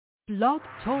Blog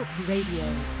Talk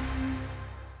Radio.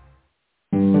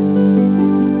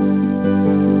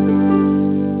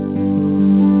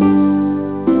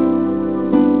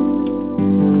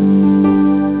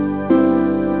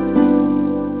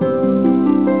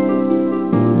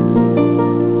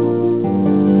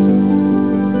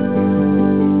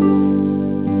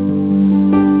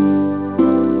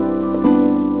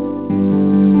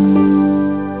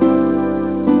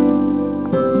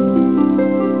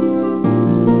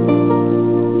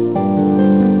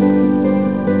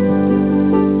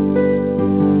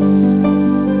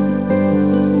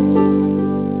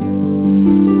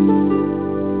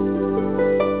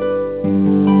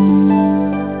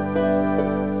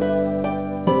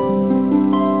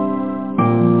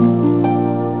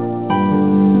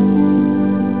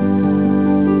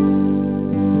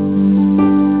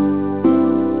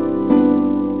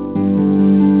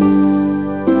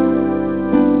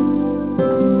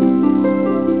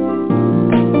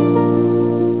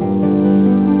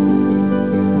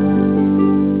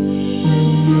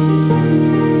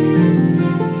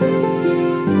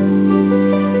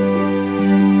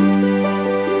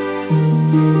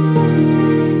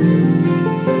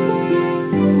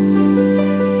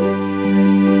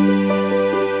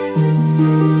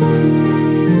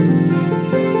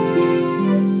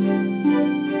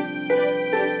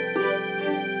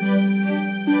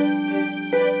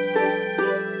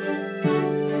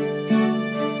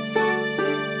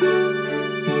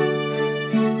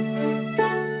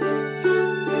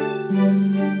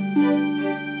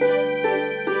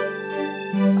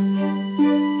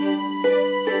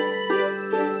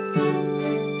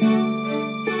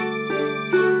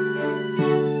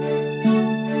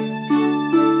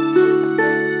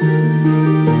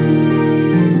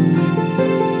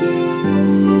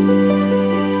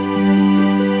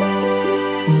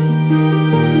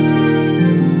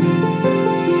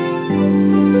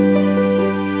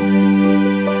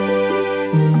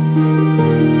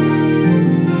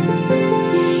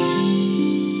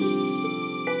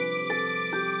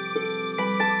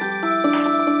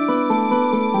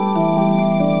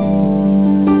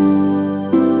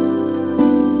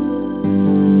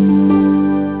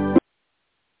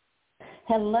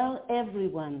 Hello,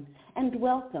 everyone, and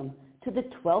welcome to the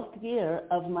 12th year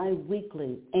of my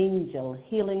weekly Angel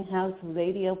Healing House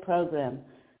radio program.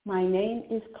 My name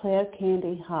is Claire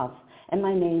Candy Hoff, and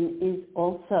my name is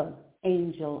also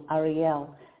Angel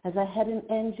Ariel, as I had an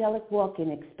angelic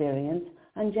walk-in experience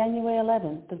on January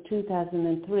 11th of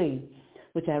 2003,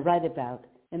 which I write about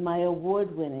in my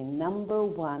award-winning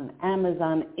 #1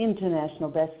 Amazon international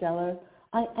bestseller,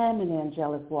 I Am an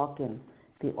Angelic Walk-In,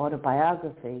 the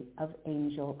autobiography of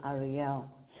Angel Ariel.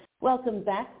 Welcome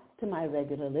back to my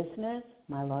regular listeners,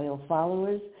 my loyal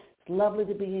followers. It's lovely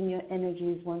to be in your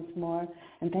energies once more.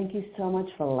 And thank you so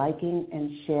much for liking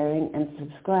and sharing and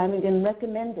subscribing and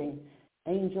recommending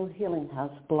Angel Healing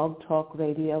House Blog Talk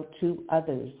Radio to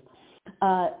others.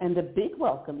 And a big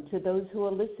welcome to those who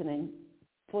are listening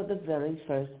for the very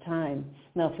first time.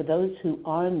 Now, for those who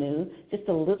are new, just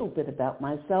a little bit about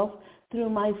myself. Through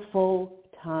my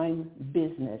full-time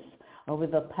business. Over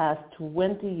the past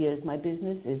 20 years, my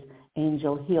business is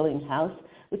Angel Healing House,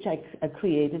 which I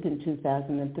created in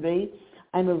 2003.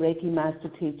 I'm a Reiki master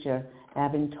teacher,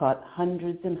 having taught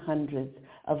hundreds and hundreds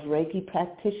of Reiki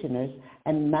practitioners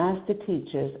and master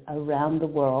teachers around the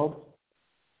world.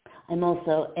 I'm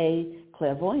also a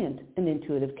clairvoyant, an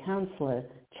intuitive counselor,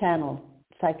 channel,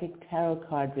 psychic tarot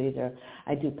card reader.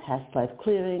 I do past life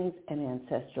clearings and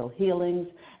ancestral healings,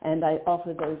 and I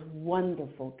offer those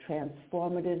wonderful,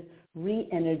 transformative,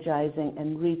 re-energizing,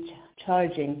 and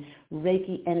recharging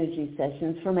Reiki energy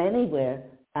sessions from anywhere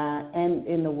and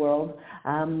in the world.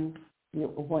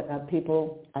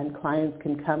 People and clients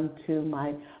can come to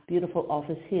my beautiful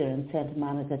office here in Santa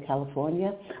Monica,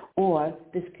 California, or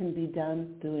this can be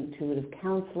done through intuitive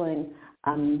counseling,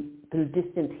 through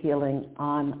distant healing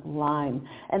online.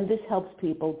 And this helps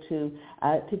people to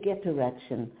get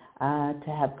direction,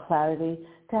 to have clarity,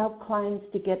 to help clients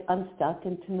to get unstuck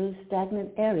and to move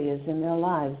stagnant areas in their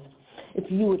lives.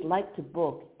 If you would like to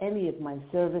book any of my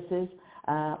services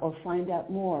or find out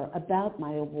more about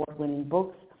my award-winning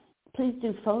books, please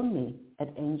do phone me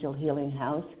at Angel Healing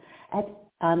House at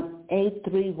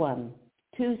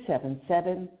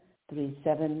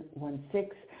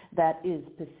 831-277-3716. That is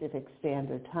Pacific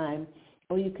Standard Time.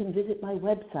 Or you can visit my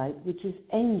website, which is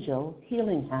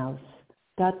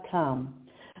angelhealinghouse.com.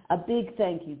 A big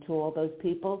thank you to all those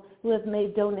people who have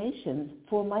made donations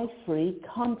for my free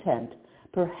content.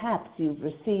 Perhaps you've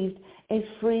received a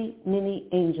free mini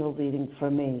angel reading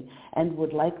from me and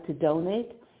would like to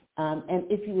donate. And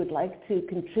if you would like to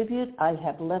contribute, I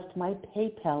have left my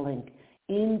PayPal link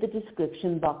in the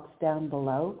description box down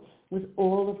below with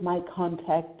all of my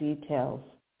contact details.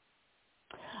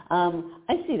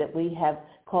 I see that we have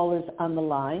callers on the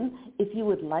line. If you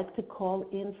would like to call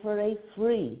in for a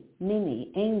free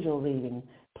mini angel reading,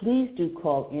 please do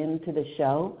call in to the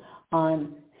show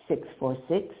on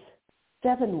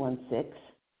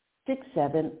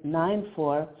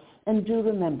 646-716-6794. And do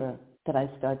remember that I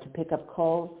start to pick up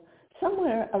calls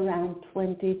somewhere around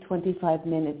 25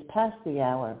 minutes past the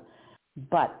hour.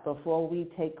 But before we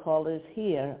take callers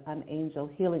here on Angel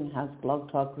Healing House Blog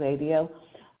Talk Radio,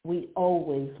 we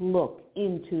always look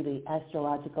into the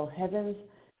astrological heavens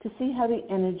to see how the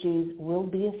energies will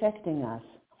be affecting us.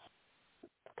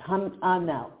 Come on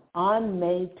now. On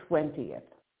May 20th,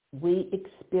 we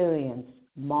experience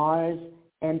Mars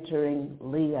entering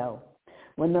Leo.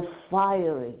 When the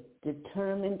fiery,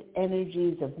 determined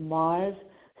energies of Mars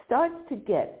starts to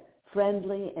get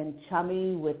friendly and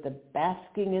chummy with the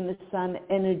basking in the sun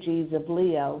energies of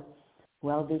Leo,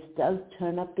 well, this does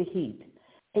turn up the heat.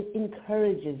 It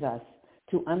encourages us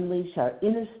to unleash our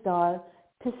inner star,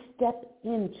 to step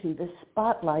into the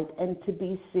spotlight and to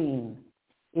be seen.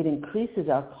 It increases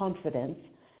our confidence,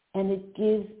 and it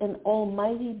gives an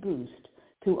almighty boost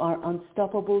to our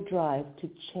unstoppable drive to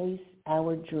chase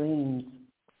our dreams.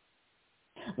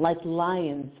 Like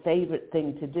lions' favorite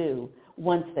thing to do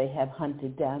once they have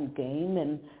hunted down game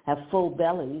and have full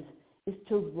bellies is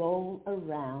to roll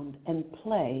around and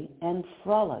play and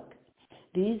frolic.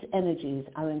 These energies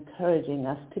are encouraging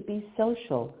us to be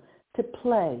social, to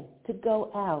play, to go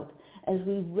out as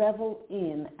we revel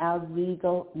in our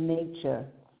regal nature.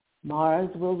 Mars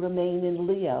will remain in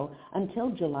Leo until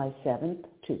July 7th,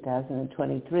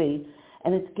 2023,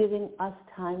 and it's giving us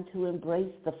time to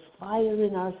embrace the fire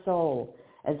in our soul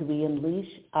as we unleash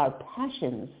our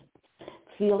passions,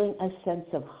 feeling a sense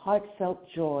of heartfelt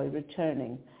joy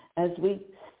returning as we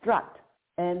strut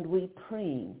and we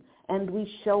preen and we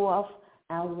show off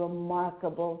our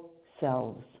remarkable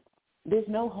selves. There's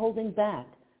no holding back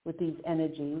with these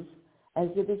energies, as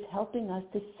it is helping us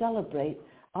to celebrate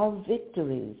our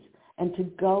victories and to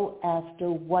go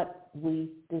after what we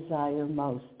desire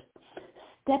most.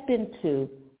 Step into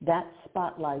that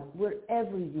spotlight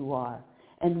wherever you are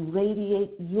and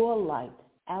radiate your light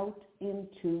out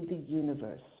into the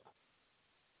universe.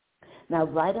 Now,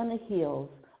 right on the heels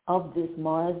of this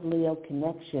Mars-Leo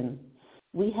connection,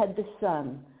 we had the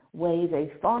sun wave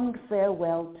a fond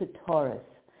farewell to Taurus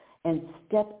and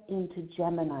step into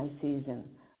Gemini season,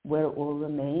 where it will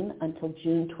remain until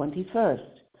June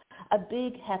 21st. A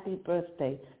big happy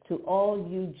birthday to all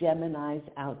you Geminis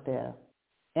out there.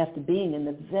 After being in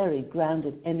the very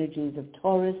grounded energies of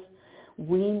Taurus,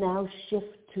 we now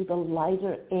shift to the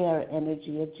lighter air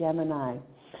energy of Gemini.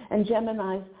 And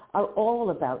Geminis are all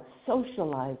about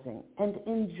socializing and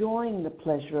enjoying the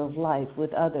pleasure of life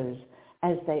with others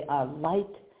as they are light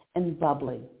and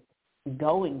bubbly,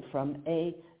 going from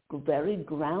a very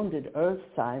grounded earth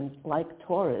sign like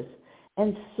Taurus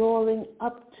and soaring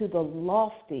up to the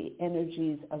lofty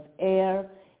energies of air.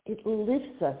 It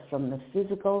lifts us from the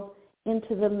physical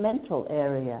into the mental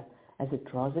area as it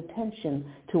draws attention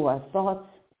to our thoughts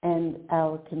and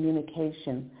our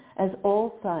communication, as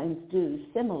all signs do,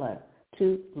 similar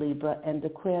to Libra and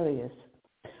Aquarius.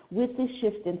 With this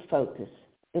shift in focus,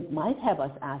 it might have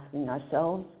us asking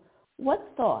ourselves,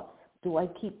 what thoughts do I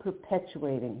keep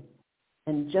perpetuating?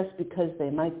 And just because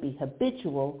they might be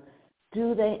habitual,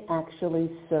 do they actually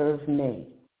serve me?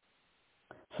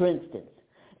 For instance,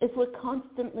 if we're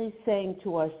constantly saying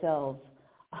to ourselves,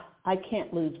 I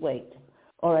can't lose weight,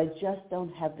 or I just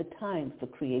don't have the time for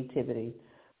creativity,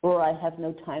 or I have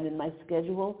no time in my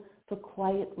schedule for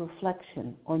quiet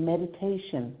reflection or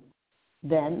meditation,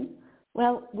 then,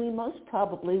 well, we most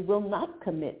probably will not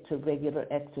commit to regular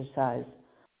exercise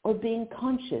or being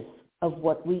conscious of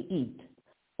what we eat,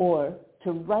 or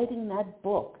to writing that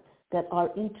book that our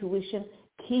intuition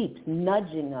keeps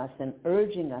nudging us and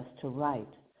urging us to write,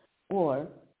 or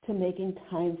to making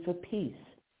time for peace,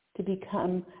 to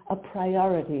become a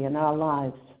priority in our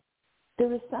lives.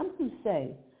 There are some who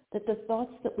say that the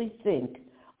thoughts that we think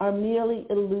are merely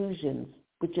illusions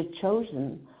which are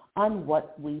chosen on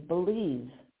what we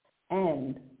believe,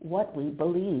 and what we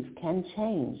believe can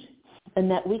change, and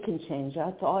that we can change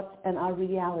our thoughts and our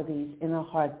realities in a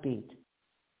heartbeat.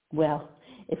 Well,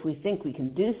 if we think we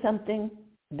can do something,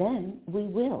 then we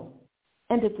will.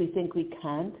 And if we think we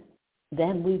can't,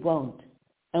 then we won't.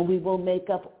 And we will make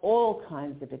up all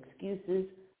kinds of excuses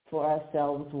for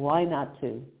ourselves why not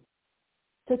to.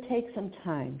 So take some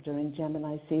time during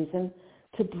Gemini season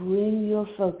to bring your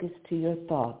focus to your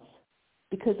thoughts,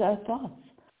 because our thoughts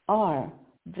are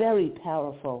very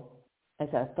powerful, as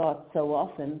our thoughts so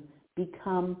often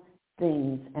become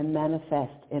things and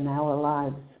manifest in our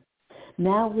lives.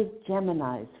 Now with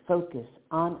Gemini's focus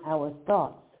on our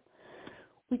thoughts,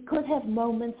 we could have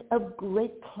moments of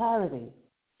great clarity.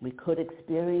 We could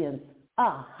experience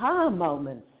aha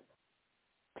moments,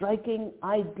 striking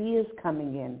ideas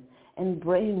coming in, and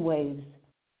brain waves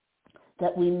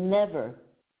that we never,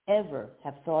 ever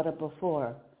have thought of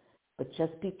before. But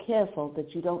just be careful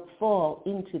that you don't fall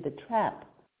into the trap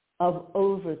of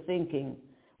overthinking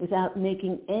without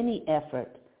making any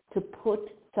effort to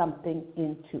put something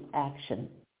into action.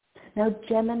 Now,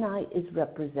 Gemini is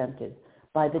represented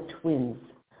by the twins,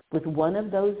 with one of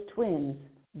those twins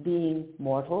being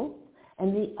mortal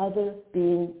and the other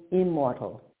being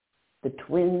immortal. The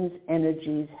twins'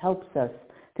 energies helps us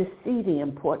to see the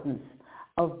importance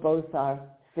of both our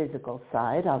physical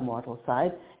side, our mortal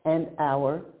side, and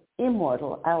our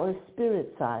immortal, our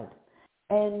spirit side.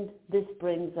 And this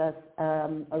brings us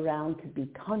around to be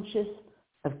conscious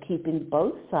of keeping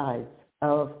both sides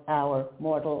of our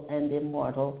mortal and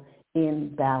immortal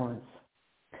in balance.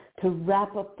 To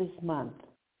wrap up this month,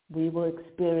 we will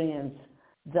experience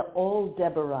the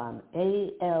Aldebaran,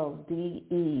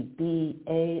 Aldebaran,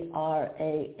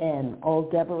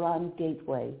 Aldebaran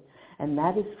Gateway, and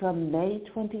that is from May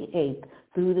 28th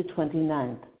through the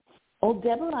 29th.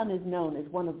 Aldebaran is known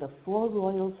as one of the four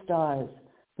royal stars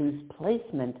whose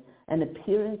placement and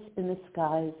appearance in the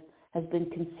skies has been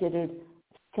considered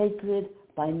sacred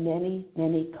by many,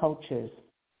 many cultures.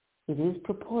 It is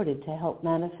purported to help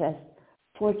manifest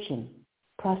fortune,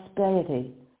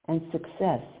 prosperity, and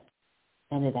success,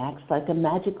 and it acts like a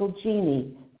magical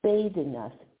genie, bathing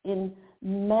us in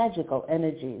magical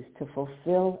energies to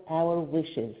fulfill our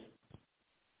wishes.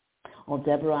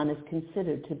 Aldebaran is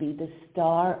considered to be the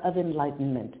star of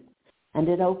enlightenment, and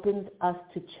it opens us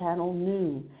to channel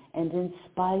new and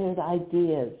inspired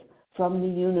ideas from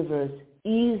the universe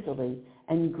easily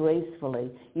and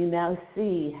gracefully. You now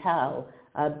see how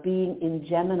being in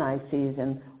Gemini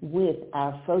season with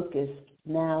our focus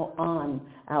now on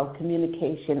our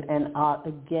communication and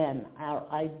our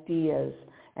ideas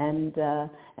and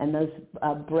those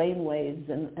brainwaves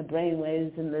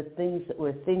and the things that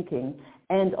we're thinking,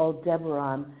 and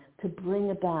Aldebaran to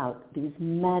bring about these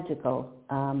magical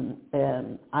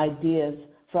ideas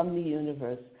from the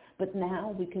universe. But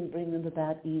now we can bring them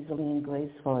about easily and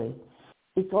gracefully.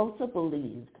 It's also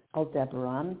believed,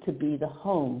 Aldebaran, to be the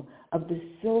home of the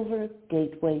Silver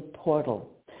Gateway Portal,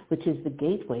 which is the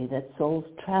gateway that souls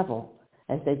travel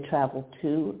as they travel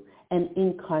to and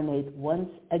incarnate once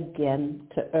again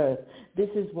to Earth. This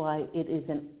is why it is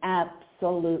an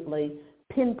absolutely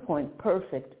pinpoint,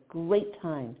 perfect, great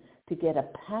time to get a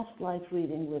past life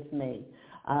reading with me,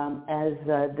 as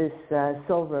this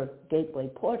Silver Gateway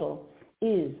Portal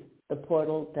is the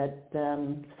portal that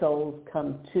souls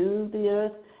come to the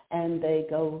Earth and they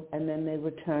go and then they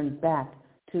return back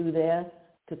to their,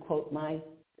 to quote my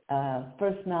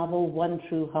first novel, One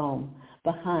True Home,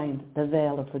 behind the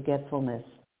veil of forgetfulness.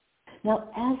 Now,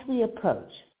 as we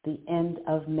approach the end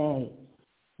of May,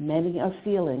 many are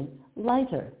feeling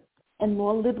lighter and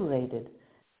more liberated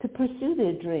to pursue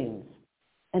their dreams.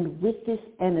 And with this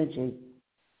energy,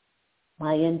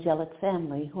 my angelic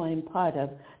family, who I'm part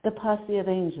of, the Posse of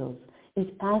Angels, is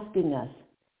asking us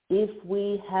if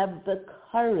we have the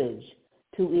courage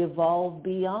to evolve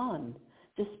beyond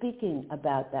just speaking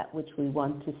about that which we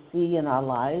want to see in our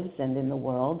lives and in the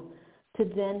world, to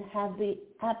then have the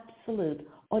absolute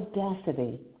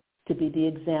audacity to be the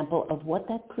example of what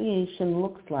that creation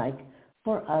looks like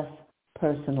for us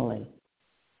personally.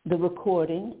 The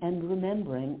recording and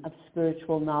remembering of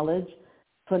spiritual knowledge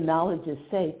for knowledge's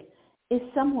sake is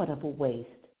somewhat of a waste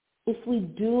if we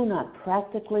do not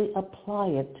practically apply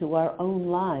it to our own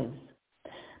lives.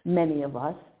 Many of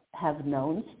us have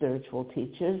known spiritual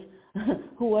teachers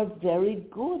who are very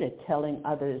good at telling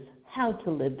others how to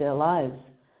live their lives,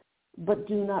 but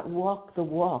do not walk the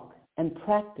walk and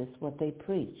practice what they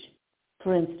preach.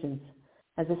 For instance,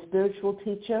 as a spiritual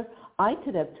teacher, I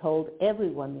could have told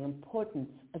everyone the importance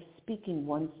of speaking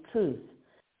one's truth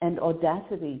and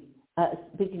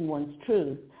speaking one's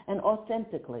truth and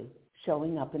authentically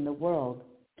showing up in the world.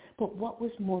 But what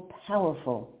was more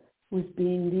powerful was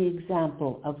being the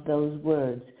example of those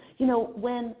words. You know,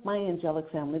 when my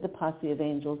angelic family, the Posse of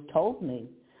Angels, told me,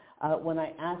 when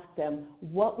I asked them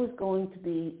what was going to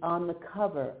be on the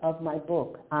cover of my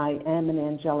book, I Am an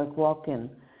Angelic Walk-In,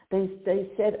 they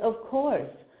said, of course,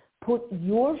 put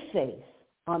your face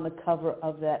on the cover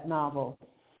of that novel.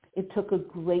 It took a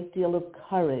great deal of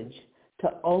courage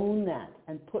to own that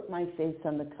and put my face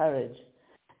on the courage.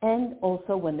 And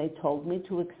also when they told me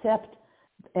to accept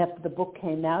after the book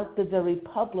came out, the very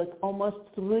public, almost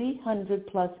 300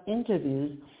 plus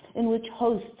interviews in which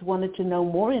hosts wanted to know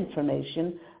more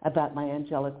information about my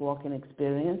angelic walk-in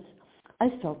experience, I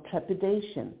felt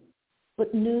trepidation,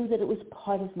 but knew that it was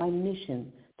part of my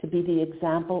mission to be the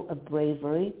example of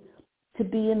bravery, to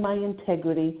be in my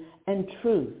integrity and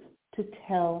truth, to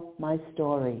tell my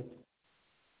story.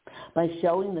 By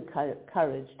showing the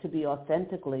courage to be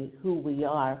authentically who we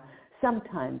are,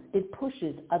 sometimes it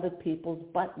pushes other people's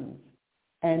buttons,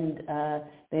 and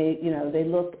they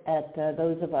look at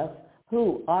those of us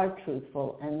who are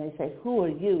truthful, and they say, "Who are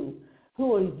you?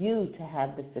 Who are you to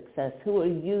have the success? Who are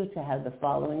you to have the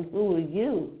following? Who are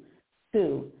you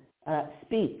to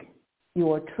speak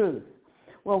your truth?"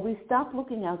 Well, we stop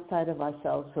looking outside of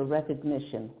ourselves for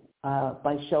recognition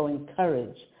by showing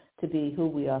courage to be who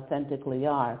we authentically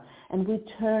are, and we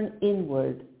turn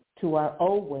inward to our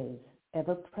always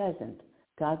ever-present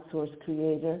God source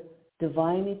creator,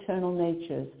 divine eternal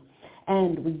natures,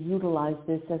 and we utilize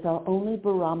this as our only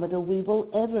barometer we will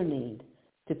ever need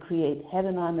to create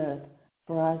heaven on earth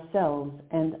for ourselves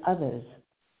and others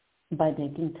by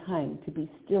making time to be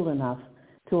still enough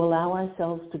to allow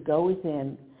ourselves to go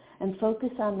within and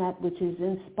focus on that which is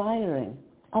inspiring,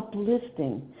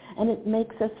 uplifting, and it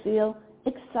makes us feel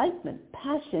excitement,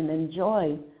 passion, and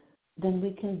joy. Then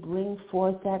we can bring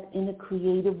forth that in a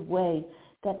creative way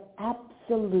that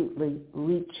absolutely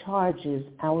recharges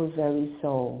our very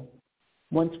soul.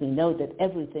 Once we know that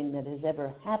everything that has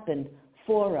ever happened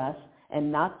for us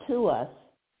and not to us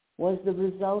was the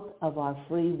result of our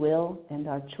free will and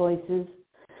our choices,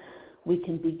 we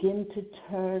can begin to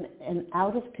turn an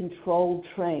out-of-control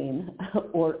train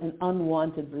or an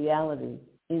unwanted reality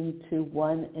into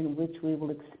one in which we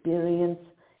will experience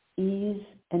ease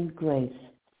and grace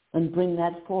and bring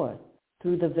that forth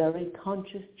through the very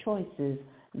conscious choices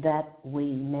that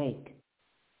we make.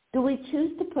 Do we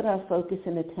choose to put our focus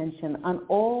and attention on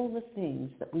all the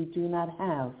things that we do not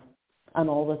have, on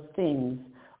all the things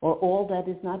or all that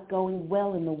is not going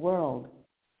well in the world,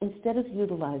 instead of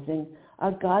utilizing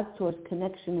our God source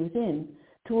connection within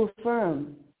to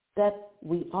affirm that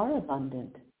we are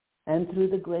abundant and through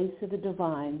the grace of the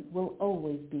divine will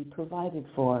always be provided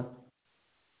for?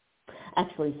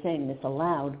 Actually saying this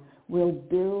aloud will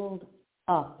build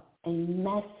up a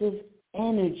massive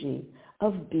energy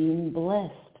of being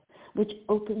blessed, which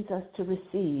opens us to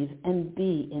receive and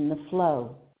be in the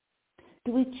flow.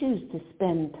 Do we choose to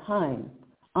spend time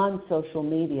on social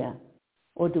media,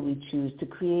 or do we choose to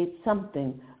create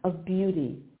something of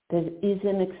beauty that is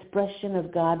an expression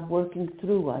of God working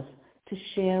through us to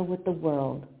share with the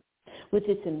world? With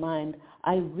this in mind,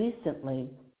 I recently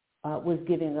was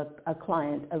giving a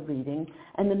client a reading,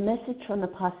 and the message from the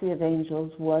Posse of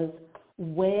Angels was,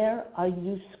 "Where are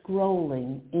you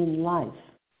scrolling in life?"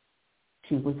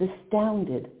 She was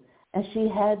astounded as she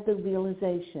had the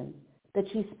realization that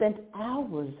she spent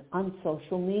hours on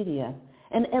social media,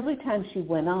 and every time she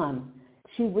went on,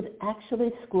 she would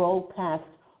actually scroll past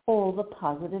all the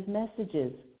positive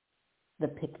messages, the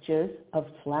pictures of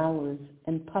flowers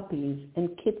and puppies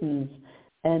and kittens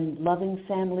and loving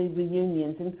family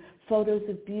reunions and photos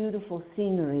of beautiful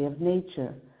scenery of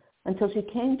nature, until she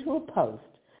came to a post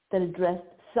that addressed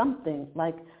something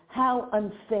like how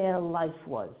unfair life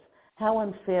was, how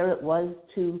unfair it was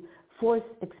to force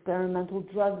experimental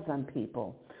drugs on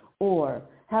people, or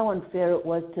how unfair it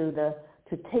was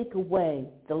to take away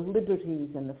the liberties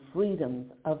and the freedoms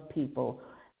of people.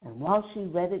 And while she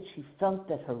read it, she felt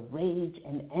that her rage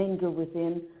and anger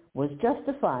within was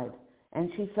justified,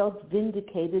 and she felt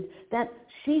vindicated that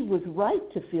she was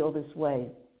right to feel this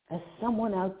way, as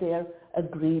someone out there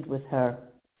agreed with her.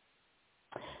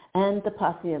 And the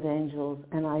Posse of Angels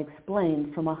and I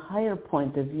explained from a higher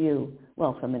point of view,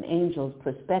 well, from an angel's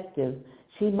perspective,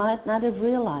 she might not have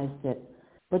realized it,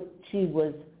 but she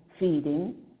was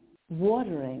feeding,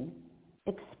 watering,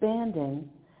 expanding,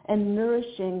 and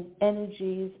nourishing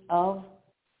energies of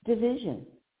division,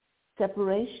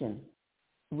 separation,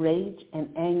 rage and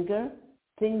anger,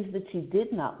 things that she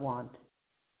did not want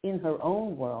in her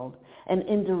own world, and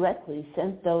indirectly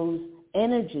sent those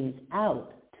energies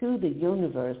out to the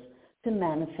universe to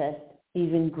manifest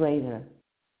even greater.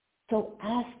 So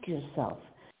ask yourself,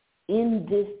 in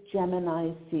this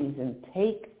Gemini season,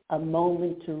 take a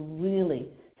moment to really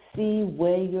see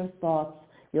where your thoughts,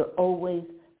 you're always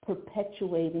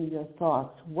perpetuating your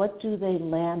thoughts. What do they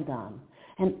land on?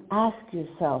 And ask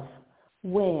yourself,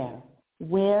 where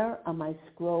am I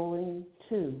scrolling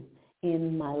to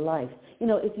in my life? You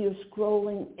know, if you're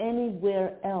scrolling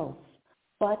anywhere else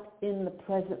but in the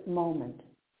present moment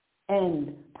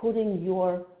and putting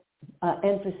your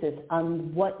emphasis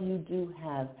on what you do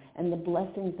have and the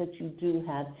blessings that you do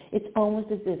have. It's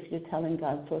almost as if you're telling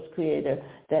God, Source Creator,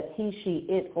 that he, she,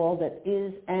 it, all that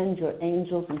is, and your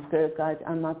angels and spirit guides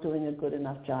are not doing a good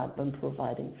enough job in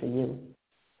providing for you.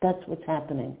 That's what's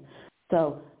happening.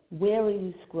 So where are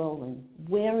you scrolling?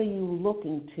 Where are you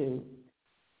looking to,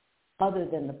 other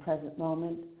than the present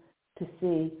moment, to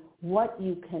see what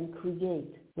you can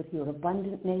create with your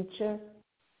abundant nature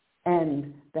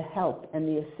and the help and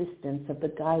the assistance of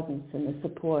the guidance and the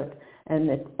support and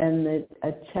the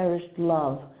cherished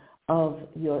love of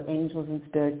your angels and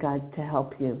spirit guides to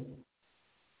help you.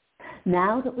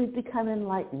 Now that we've become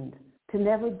enlightened to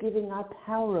never giving our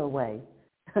power away,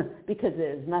 because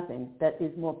there is nothing that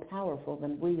is more powerful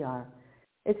than we are,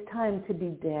 it's time to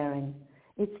be daring.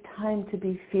 It's time to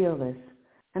be fearless.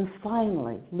 And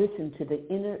finally, listen to the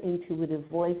inner intuitive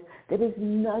voice that is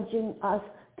nudging us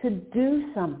to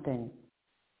do something.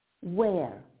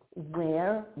 Where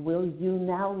will you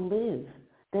now live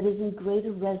that is in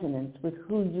greater resonance with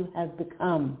who you have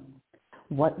become?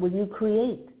 What will you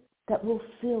create that will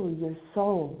fill your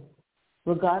soul?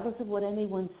 Regardless of what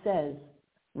anyone says,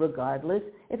 regardless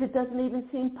if it doesn't even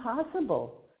seem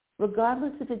possible,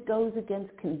 regardless if it goes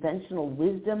against conventional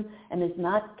wisdom and is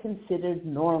not considered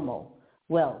normal.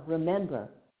 Well, remember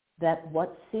that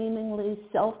what seemingly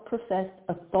self-professed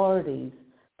authorities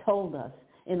told us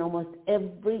in almost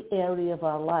every area of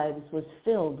our lives was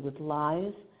filled with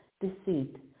lies,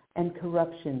 deceit, and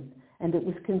corruption, and it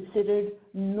was considered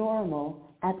normal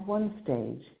at one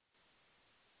stage.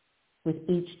 With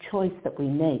each choice that we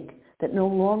make that no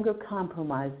longer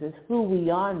compromises who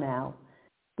we are now,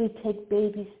 we take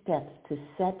baby steps to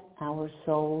set our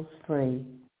souls free.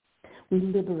 We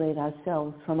liberate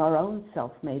ourselves from our own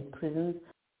self-made prisons,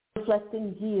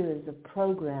 reflecting years of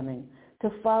programming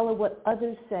to follow what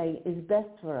others say is best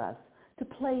for us, to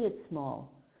play it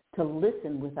small, to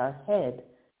listen with our head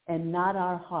and not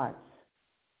our hearts.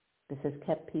 This has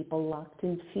kept people locked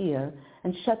in fear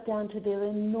and shut down to their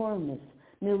enormous,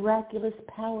 miraculous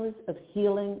powers of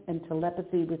healing and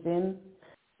telepathy within,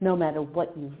 no matter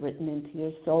what you've written into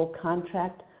your soul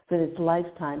contract for this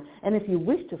lifetime. And if you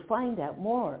wish to find out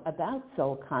more about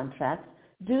soul contracts,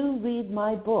 do read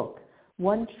my book,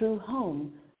 One True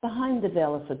Home, Behind the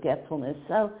Veil of Forgetfulness.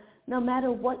 So no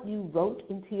matter what you wrote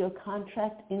into your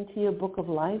contract, into your book of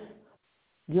life,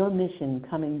 your mission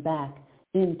coming back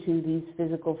into these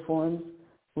physical forms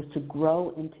was to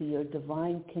grow into your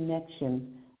divine connection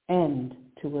and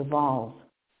to evolve.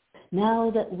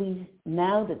 Now that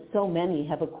so many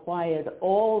have acquired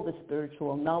all the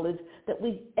spiritual knowledge that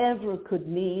we ever could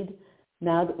need,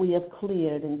 now that we have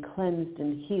cleared and cleansed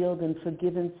and healed and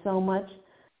forgiven so much,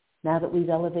 now that we've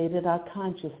elevated our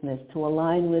consciousness to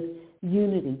align with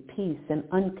unity, peace, and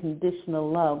unconditional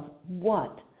love,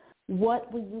 what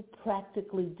will you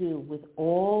practically do with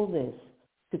all this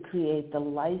to create the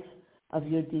life of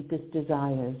your deepest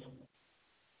desires?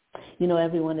 You know,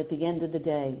 everyone, at the end of the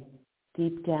day,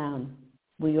 deep down,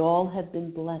 we all have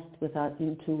been blessed with our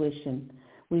intuition.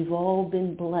 We've all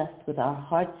been blessed with our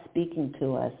heart speaking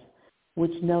to us,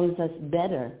 which knows us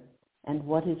better and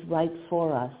what is right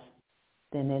for us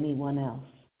than anyone else.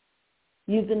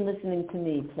 You've been listening to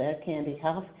me, Claire Candy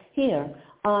House, here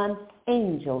on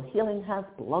Angel Healing House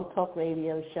Blog Talk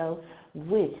Radio Show,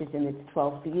 which is in its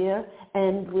 12th year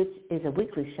and which is a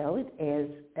weekly show. It airs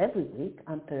every week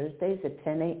on Thursdays at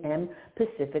 10 a.m.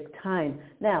 Pacific time.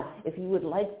 Now, if you would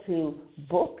like to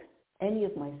book any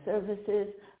of my services,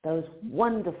 those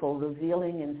wonderful,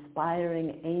 revealing,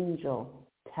 inspiring angel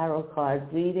tarot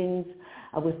card readings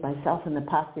with myself and the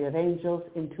posse of angels,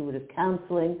 intuitive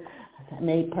counseling,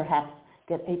 may perhaps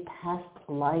get a past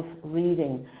life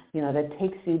reading, that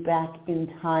takes you back in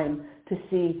time to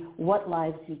see what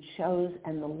lives you chose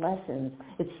and the lessons.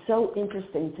 It's so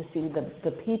interesting to see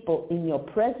the people in your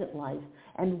present life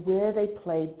and where they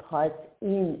played parts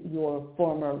in your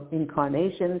former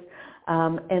incarnations,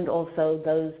 and also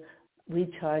those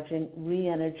recharging,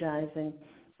 re-energizing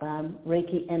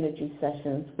Reiki energy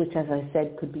sessions, which, as I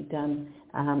said, could be done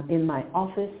in my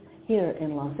office here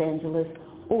in Los Angeles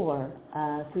or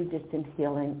through distant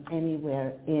healing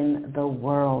anywhere in the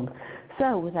world.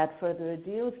 So without further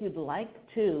ado, if you'd like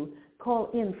to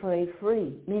call in for a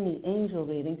free mini angel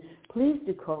reading, please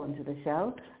do call into the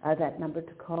show. That number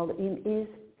to call in is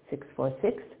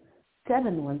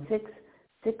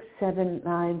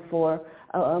 646-716-6794.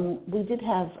 We did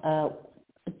have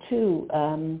two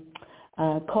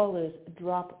callers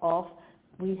drop off.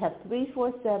 We have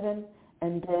 347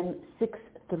 and then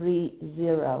 630.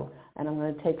 And I'm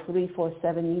going to take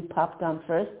 347. You popped on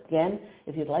first. Again,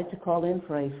 if you'd like to call in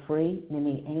for a free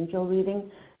mini angel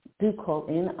reading, do call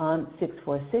in on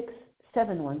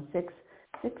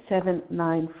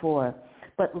 6794.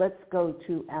 But let's go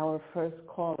to our first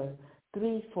caller,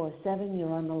 347.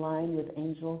 You're on the line with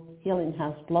Angel Healing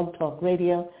House Blog Talk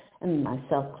Radio, and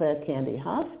myself, Claire Candy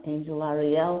Hough, Angel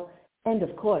Ariel, and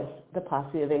of course, the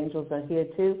posse of angels are here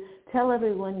too. Tell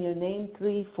everyone your name,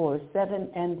 347,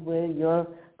 and where you're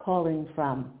calling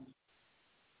from.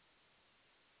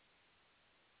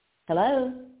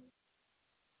 Hello?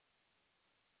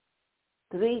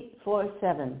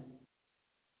 347.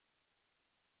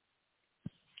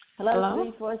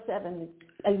 Hello? 347.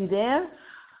 Are you there?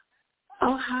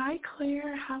 Oh, hi,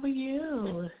 Claire. How are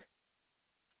you?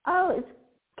 Oh, it's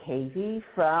Katie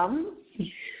from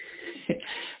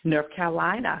North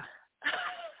Carolina.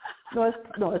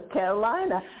 North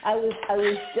Carolina. I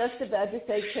was just about to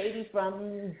say Katie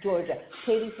from Georgia,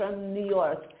 Katie from New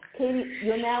York. Katie,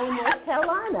 you're now in North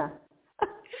Carolina.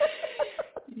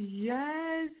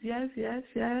 Yes.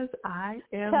 I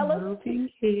am moving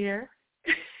here.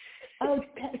 Oh,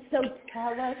 so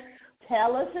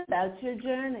tell us about your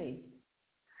journey.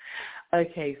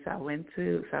 Okay, so I went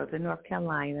to North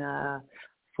Carolina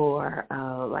for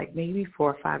maybe 4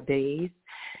 or 5 days,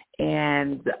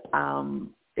 and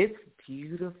it's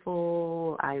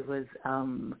beautiful. I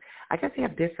guess they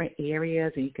have different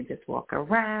areas, and you can just walk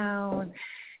around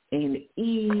and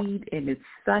eat, and it's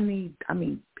sunny. I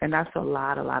mean, and that's a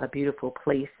lot of beautiful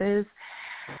places.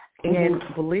 And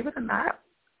believe it or not,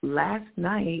 last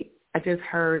night I just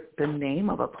heard the name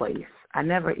of a place. I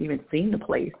never even seen the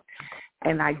place.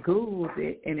 And I Googled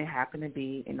it, and it happened to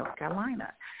be in North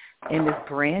Carolina. And it's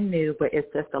brand new, but it's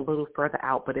just a little further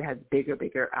out, but it has bigger,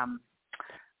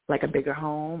 like a bigger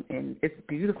home, and it's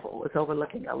beautiful. It's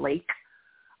overlooking a lake.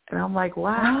 And I'm like,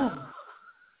 wow.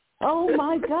 Oh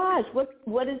my gosh.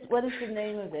 What is the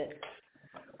name of it?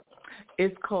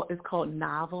 It's called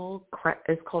Novel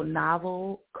Crescent or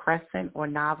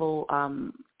Novel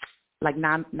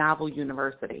Novel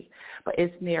University. But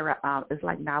it's near it's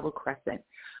like Novel Crescent.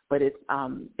 But it's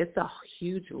a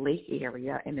huge lake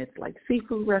area, and it's like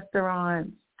seafood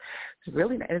restaurants. It's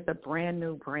really nice. It's a brand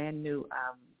new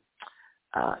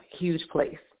huge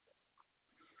place.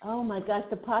 Oh my gosh,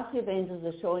 the posse of angels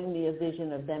are showing me a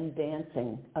vision of them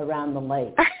dancing around the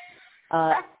lake.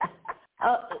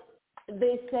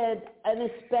 They said, and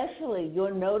especially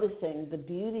you're noticing the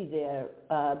beauty there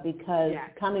because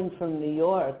coming from New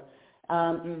York,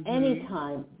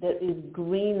 anytime there is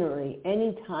greenery,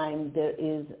 anytime there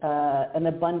is an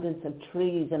abundance of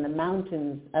trees and the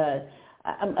mountains,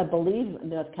 I believe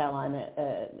North Carolina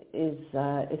is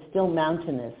still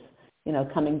mountainous,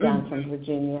 coming down from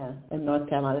Virginia and North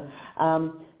Carolina.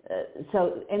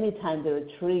 So anytime there are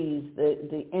trees,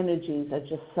 the energies are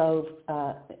just so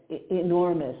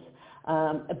enormous.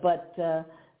 But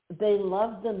they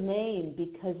love the name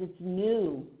because it's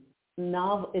new.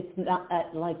 Novel. It's not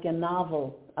like a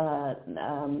novel.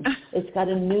 It's got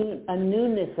a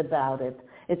newness about it.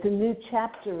 It's a new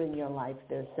chapter in your life.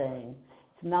 They're saying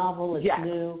it's novel. It's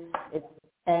new.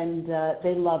 And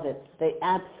they love it. They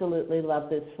absolutely love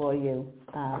this for you.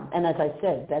 And as I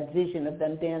said, that vision of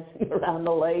them dancing around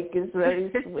the lake is very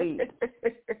sweet.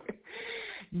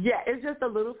 Yeah, it's just a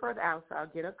little further out, so I'll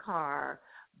get a car.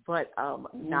 But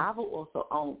Novel also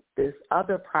owns this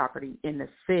other property in the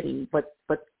city, but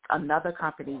another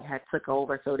company had took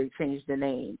over, so they changed the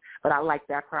name. But I like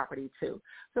that property too.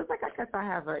 So it's like I guess I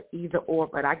have a either or,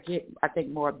 but I think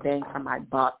more bang for my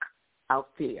buck out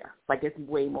there. Like it's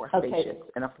way more spacious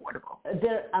and affordable.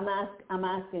 I'm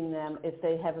asking them if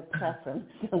they have a preference,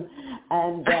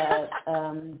 and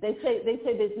they say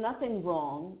there's nothing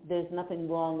wrong. There's nothing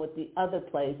wrong with the other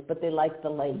place, but they like the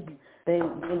lake. They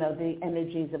the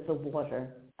energies of the water,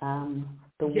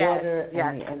 water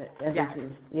and the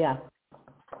energies. Yeah.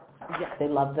 They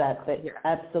love that. They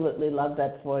absolutely love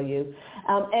that for you.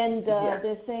 And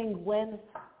they're saying when.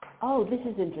 Oh, this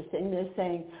is interesting. They're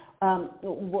saying,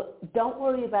 don't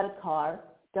worry about a car.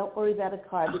 Don't worry about a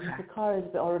car because the car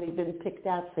has already been picked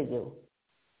out for you.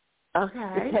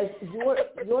 Okay. Because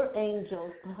your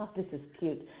angels, this is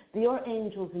cute. Your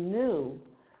angels knew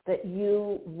that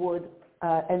you would,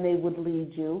 and they would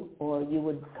lead you, or you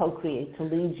would co-create to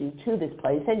lead you to this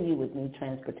place, and you would need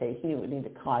transportation. You would need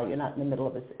a car. You're not in the middle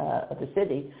of the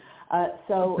city.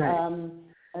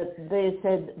 They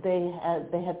said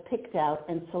they have picked out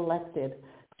and selected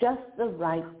just the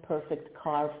right, perfect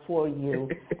car for you,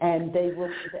 and they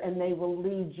will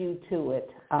lead you to it.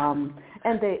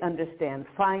 And they understand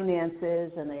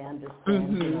finances, and they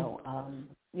understand,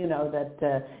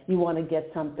 that you want to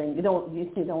get something. You don't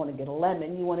want to get a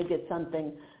lemon. You want to get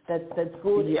something that's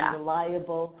good and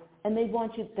reliable. And they're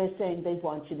saying they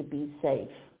want you to be safe.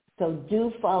 So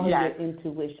do follow your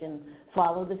intuition,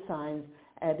 follow the signs,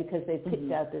 because they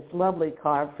picked out this lovely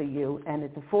car for you, and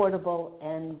it's affordable,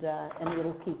 and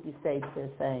it'll keep you safe, they're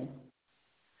saying.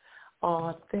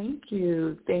 Oh, thank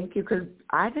you, because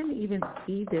I didn't even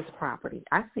see this property.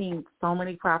 I've seen so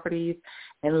many properties,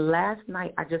 and last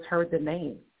night I just heard the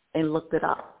name and looked it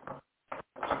up.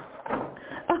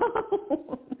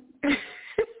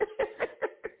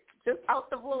 Just out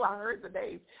the blue, I heard the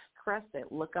name,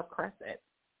 Crescent. Look up Crescent.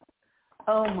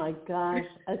 Oh, my gosh,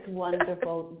 that's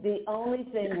wonderful. The only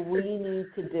thing we need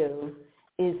to do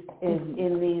is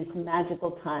in these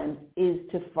magical times is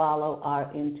to follow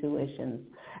our intuitions.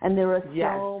 And there are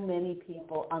so many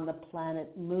people on the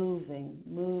planet moving,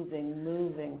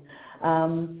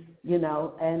 you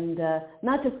know, and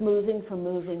not just moving for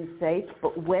moving's sake,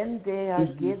 but when they are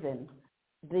given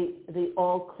the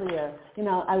all clear. You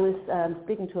know, I was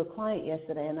speaking to a client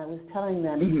yesterday, and I was telling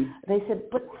them, they said,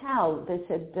 but how? They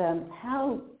said,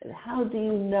 how do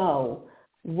you know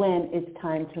when it's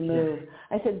time to move?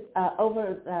 I said,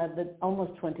 over the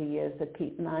almost 20 years that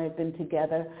Pete and I have been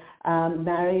together,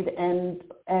 married, and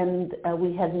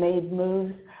we have made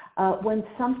moves, when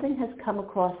something has come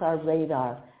across our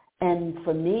radar, and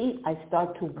for me, I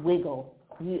start to wiggle,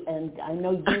 and I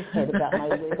know you've heard about my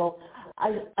wiggle,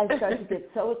 I start to get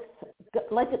so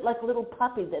like a little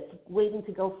puppy that's waiting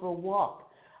to go for a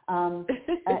walk. And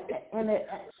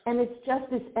it's just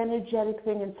this energetic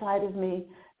thing inside of me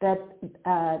that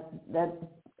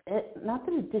not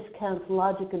that it discounts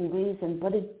logic and reason,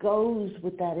 but it goes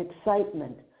with that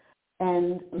excitement.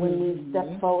 And when we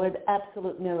step forward,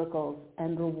 absolute miracles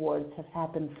and rewards have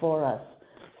happened for us.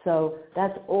 So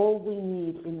that's all we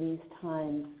need in these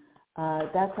times.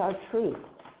 That's our truth,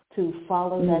 to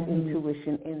follow that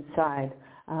intuition inside.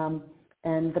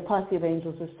 And the Posse of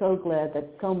Angels are so glad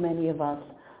that so many of us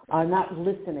are not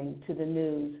listening to the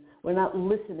news. We're not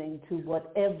listening to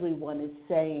what everyone is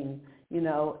saying, you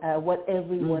know, what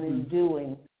everyone is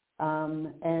doing.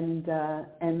 And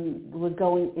we're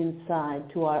going inside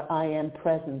to our I am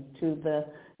presence, to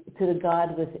the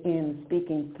God within,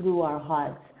 speaking through our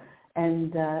hearts,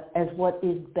 and as what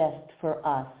is best for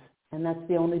us. And that's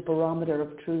the only barometer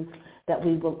of truth that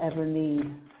we will ever need.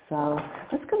 So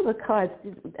let's go to the cards.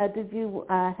 Did you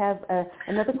have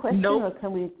another question, or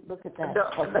can we look at that?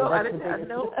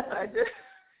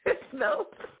 No.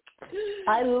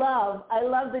 I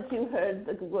love that you heard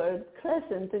the word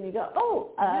crescent, and you go,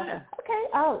 okay,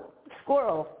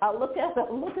 squirrel. I'll look at that.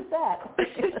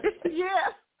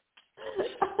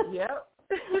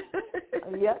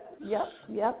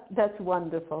 Yep. That's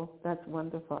wonderful.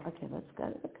 Okay, let's go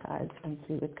to the cards and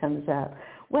see what comes out.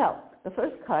 Well, the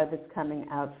first card that's coming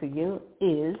out for you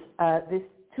is this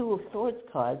Two of Swords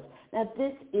card. Now,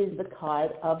 this is the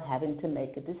card of having to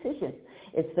make a decision.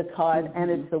 It's the card, and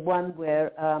it's the one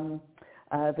where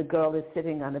the girl is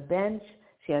sitting on a bench.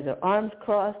 She has her arms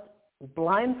crossed,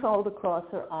 blindfold across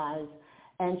her eyes,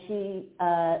 and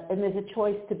and there's a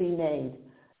choice to be made.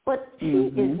 But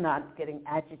she is not getting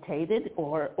agitated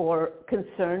or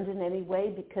concerned in any way,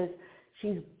 because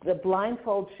the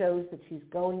blindfold shows that she's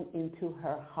going into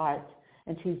her heart,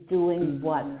 and she's doing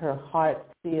what her heart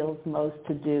feels most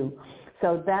to do.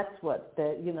 So that's what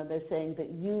they're saying, that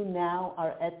you now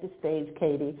are at the stage,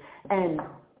 Katie. And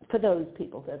for those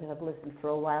people that have listened for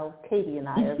a while, Katie and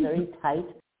I are very tight.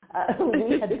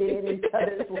 We have been in each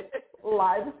other's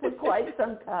lives for quite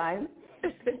some time.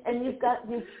 And you've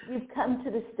come to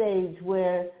the stage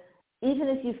where even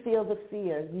if you feel the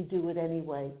fear, you do it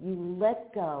anyway. You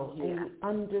let go and you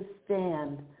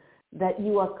understand that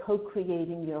you are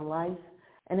co-creating your life.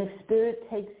 And if Spirit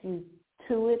takes you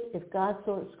to it, if God,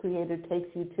 Source Creator,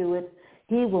 takes you to it,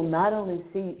 He will not only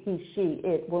see,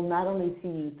 it will not only see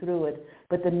you through it,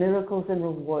 but the miracles and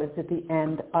rewards at the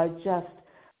end are just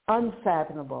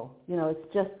unfathomable. You know,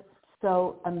 it's just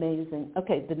so amazing.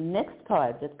 Okay, the next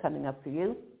card that's coming up for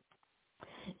you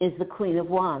is the Queen of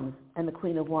Wands, and the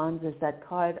Queen of Wands is that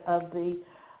card of the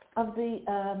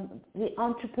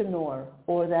entrepreneur,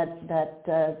 or that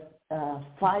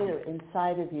fire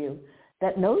inside of you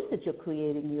that knows that you're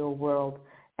creating your world,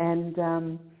 and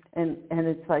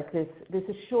it's like this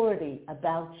assurity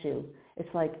about you.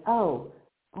 It's like, oh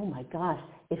my gosh,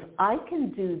 if I can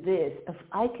do this, if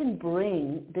I can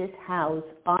bring this house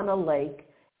on a lake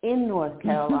in North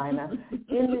Carolina,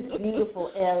 in this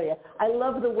beautiful area. I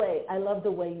love the way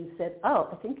you said, I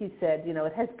think you said,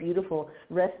 it has beautiful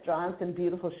restaurants and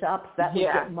beautiful shops. That would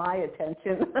get my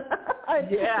attention. I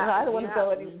don't want to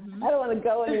go I don't want to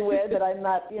go anywhere that I'm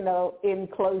not, in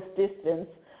close distance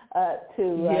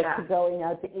to going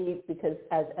out to eat, because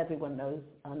as everyone knows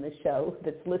on this show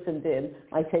that's listened in,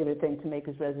 my favorite thing to make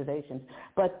is reservations.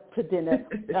 But for dinner,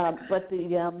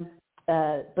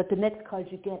 but the next card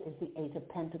you get is the Eight of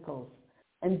Pentacles.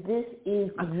 And this is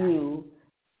you,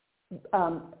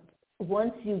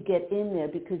 once you get in there,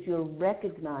 because you're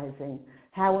recognizing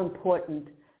how important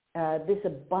this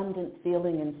abundant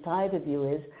feeling inside of you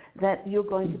is, that you're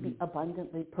going to be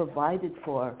abundantly provided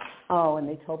for. Oh, and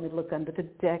they told me to look under the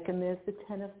deck, and there's the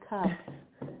Ten of Cups.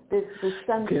 There's the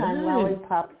Sunshine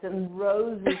Lollipops and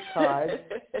Roses card.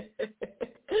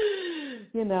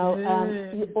 You know,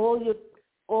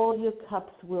 all your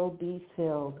cups will be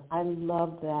filled. I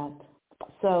love that.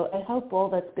 So I hope all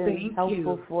that's been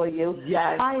helpful for you.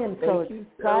 Yes. I am so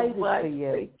excited for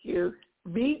you. Thank you.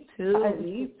 Me too.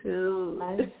 Me too.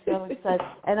 I'm so excited.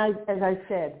 And as I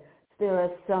said, there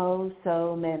are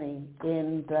so many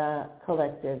in the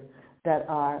collective that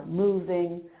are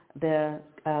moving. They're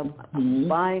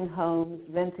buying homes,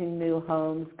 renting new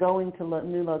homes, going to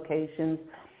new locations.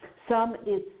 Some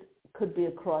could be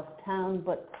across town,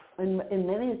 but in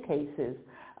many cases,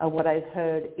 what I've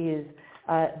heard is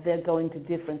they're going to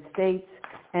different states,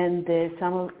 and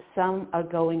some are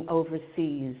going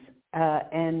overseas.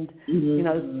 And you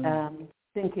know,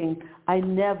 thinking, I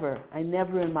never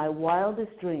in my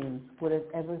wildest dreams would have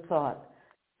ever thought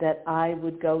that I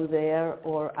would go there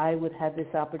or I would have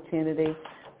this opportunity,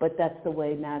 but that's the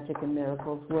way magic and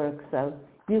miracles work. So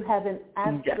you have an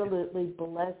absolutely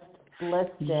blessed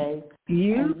day.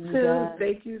 You too.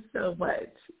 Thank you so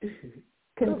much.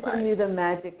 Continue the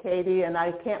magic, Katie, and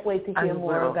I can't wait to hear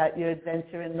more about your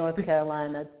adventure in North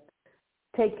Carolina.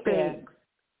 Take care. Thanks.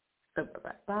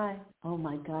 Bye-bye. Bye. Oh,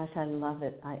 my gosh, I love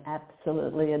it. I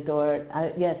absolutely adore it.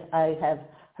 Yes, I have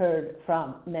heard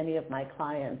from many of my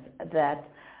clients that,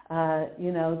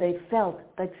 you know, they felt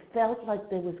like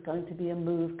there was going to be a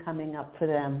move coming up for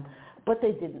them, but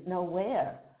they didn't know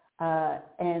where.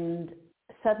 And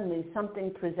suddenly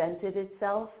something presented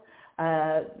itself,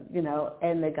 you know,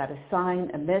 and they got a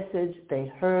sign, a message they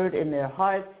heard in their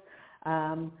hearts,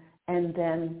 and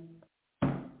then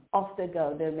off they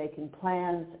go. They're making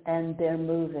plans and they're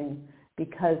moving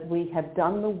because we have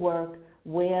done the work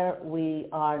where we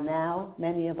are now,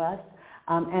 many of us,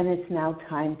 and it's now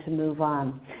time to move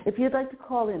on. If you'd like to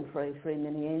call in for a free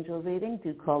mini angel reading,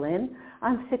 do call in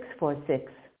on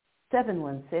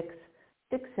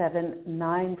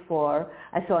 646-716-6794.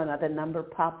 I saw another number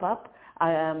pop up.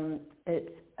 There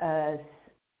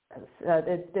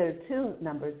are two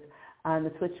numbers on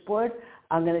the switchboard.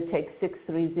 I'm going to take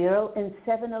 630 and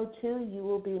 702. You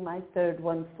will be my third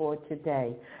one for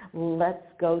today. Let's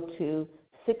go to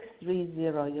 630.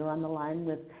 You're on the line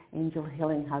with Angel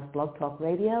Healing House Blog Talk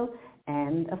Radio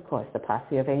and, of course, the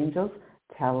Posse of Angels.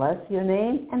 Tell us your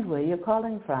name and where you're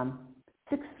calling from.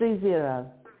 630.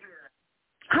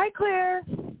 Hi, Claire.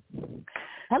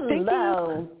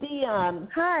 Hello. Dion.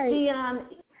 Hi. Dion,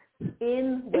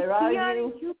 where are Dion you?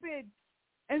 And Cupid.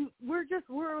 And we're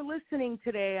listening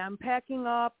today. I'm packing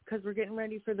up because we're getting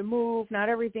ready for the move. Not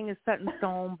everything is set in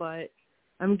stone, but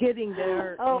I'm getting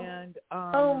there. Oh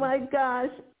my gosh!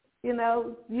 You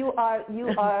know, you are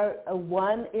a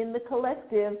one in the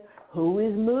collective who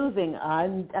is moving.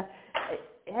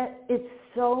 It's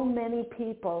so many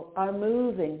people are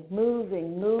moving,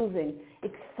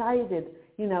 excited.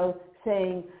 You know,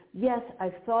 saying yes,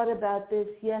 I've thought about this.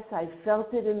 Yes, I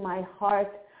felt it in my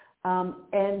heart,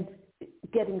 and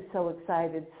getting so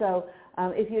excited. So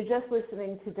if you're just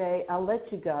listening today, I'll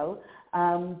let you go.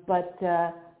 But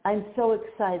I'm so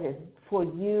excited for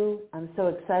you. I'm so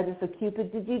excited for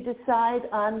Cupid. Did you decide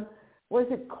on,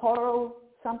 was it Coral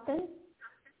something?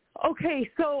 Okay,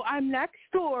 so I'm next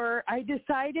door. I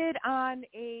decided on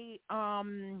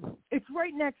it's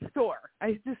right next door.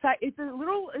 It's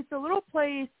a little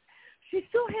place. She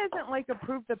still hasn't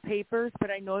approved the papers,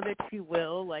 but I know that she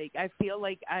will. I feel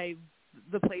like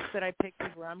the place that I picked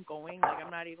is where I'm going. I'm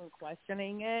not even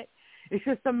questioning it. It's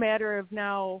just a matter of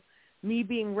now me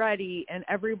being ready and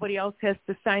everybody else has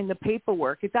to sign the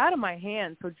paperwork. It's out of my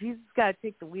hands, so Jesus got to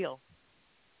take the wheel.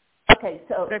 Okay,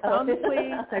 so I found the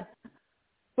place. I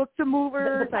booked the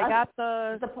movers. I got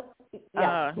I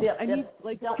need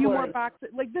a few more boxes.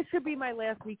 This should be my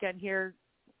last weekend here.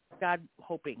 God,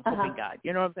 hoping God.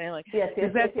 You know what I'm saying?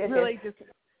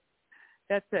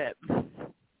 That's it.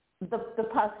 The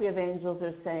Posse of Angels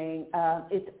are saying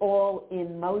it's all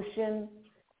in motion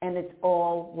and it's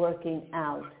all working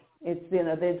out. It's,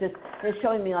 they're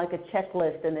showing me like a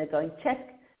checklist and they're going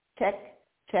check, check,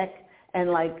 check, and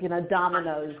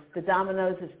dominoes. The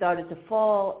dominoes have started to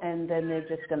fall and then they're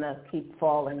just going to keep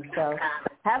falling. So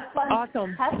have fun.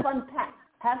 Awesome.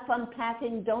 Have fun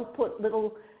packing. Don't put a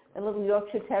little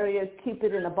Yorkshire Terrier, keep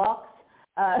it in a box.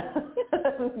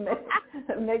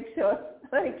 Make sure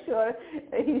make sure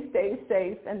that he stays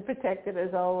safe and protected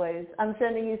as always. I'm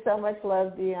sending you so much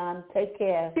love, Dion. Take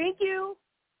care. Thank you.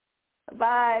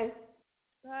 Bye.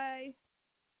 Bye.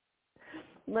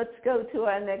 Let's go to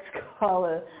our next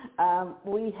caller.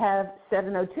 We have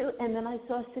 702, and then I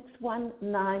saw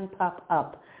 619 pop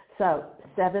up. So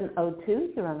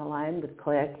 702, you're on the line with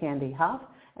Claire Candy Hough,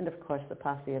 and of course the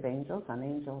Posse of Angels on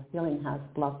Angel Healing House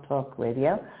Blog Talk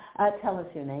Radio. Tell us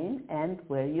your name and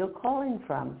where you're calling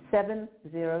from.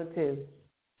 702.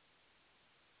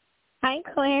 Hi,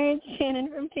 Claire. It's Shannon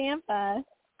from Tampa.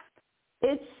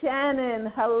 It's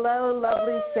Shannon. Hello,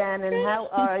 lovely Shannon. How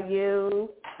are you?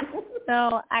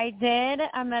 So I did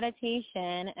a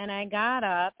meditation, and I got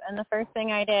up, and the first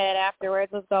thing I did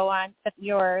afterwards was go on to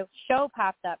your show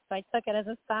popped up. So I took it as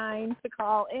a sign to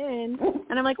call in,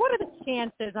 and I'm like, what are the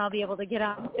chances I'll be able to get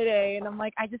on today? And I'm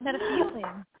like, I just had a feeling.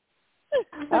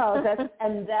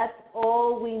 That's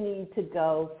all we need to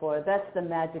go for. That's the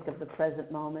magic of the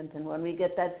present moment. And when we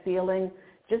get that feeling,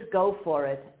 just go for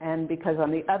it. And because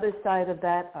on the other side of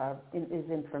that is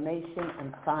information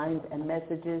and signs and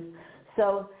messages.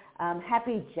 So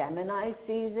happy Gemini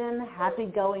season. Happy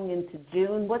going into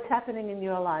June. What's happening in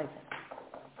your life?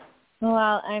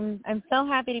 Well, I'm so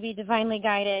happy to be divinely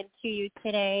guided to you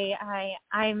today.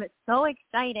 I'm so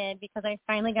excited because I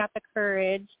finally got the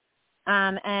courage.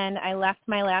 And I left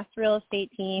my last real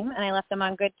estate team, and I left them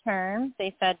on good terms.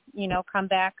 They said, come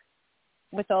back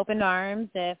with open arms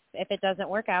if it doesn't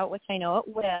work out, which I know it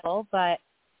will. But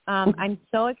I'm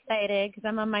so excited because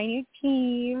I'm on my new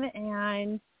team,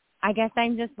 and I guess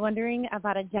I'm just wondering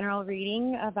about a general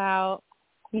reading about,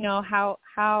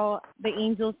 how the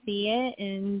angels see it.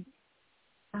 And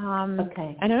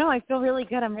okay. I don't know. I feel really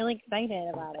good. I'm really excited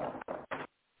about it.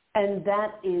 And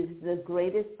that is the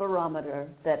greatest barometer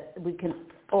that we can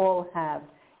all have,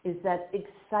 is that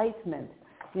excitement.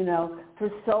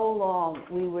 For so long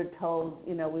we were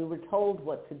told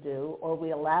what to do, or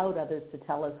we allowed others to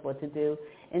tell us what to do,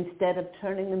 instead of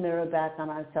turning the mirror back on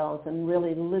ourselves and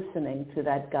really listening to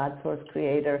that God source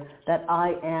creator, that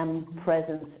I am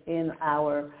presence in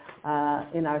our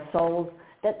souls,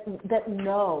 that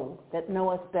know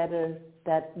us better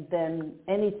than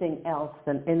anything else,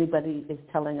 than anybody is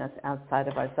telling us outside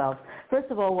of ourselves.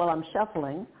 First of all, while I'm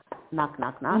shuffling, knock,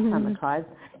 knock, knock on the cards,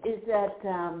 is that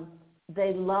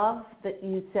they love that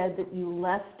you said that you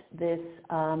left this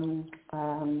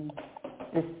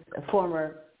this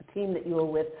former team that you were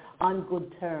with on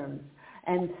good terms.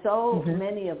 And so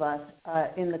many of us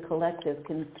in the collective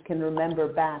can remember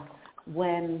back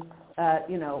when,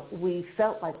 we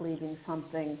felt like leaving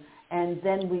something, and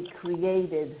then we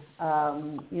created,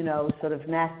 sort of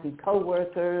nasty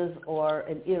coworkers or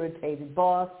an irritated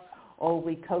boss, or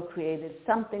we co-created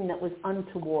something that was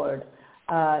untoward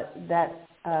that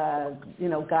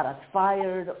got us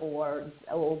fired, or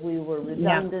we were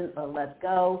redundant or let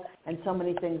go, and so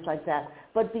many things like that.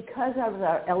 But because of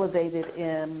our elevated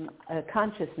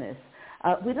consciousness,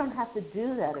 we don't have to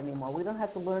do that anymore. We don't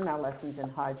have to learn our lessons in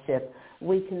hardship.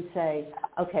 We can say,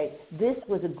 okay, this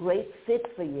was a great fit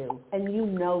for you, and you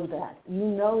know that.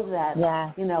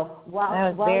 Yeah.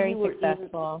 While very you were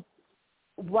successful.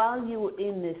 While you were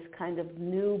in this kind of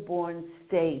newborn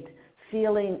state,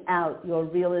 feeling out your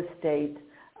real estate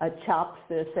chops,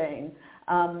 they're saying,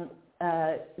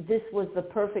 this was the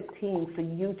perfect team for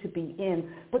you to be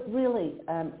in. But really,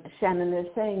 Shannon, they're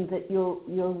saying that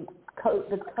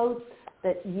the coat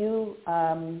that you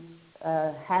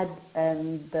had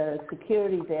and the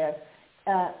security there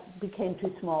became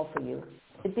too small for you.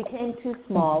 It became too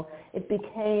small. It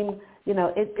became,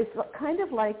 it's kind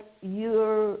of like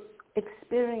your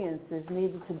experiences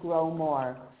needed to grow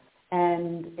more.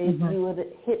 And you would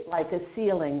hit like a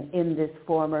ceiling in this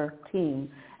former team.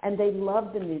 And they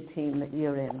love the new team that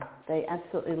you're in. They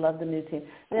absolutely love the new team.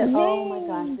 Oh, my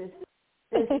gosh.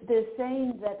 They're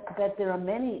saying that there are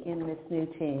many in this new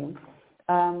team.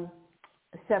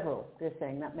 Several, they're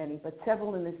saying, not many, but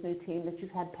several in this new team that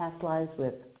you've had past lives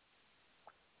with.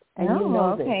 And you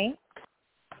know okay. this.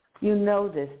 You know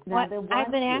this. Now,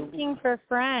 I've been asking for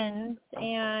friends,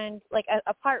 and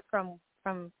apart from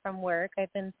work,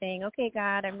 I've been saying, okay,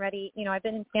 God, I'm ready. I've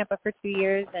been in Tampa for 2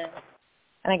 years, and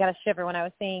I got a shiver when I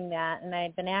was saying that. And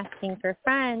I've been asking for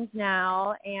friends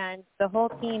now, and the whole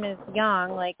team is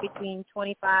young, like between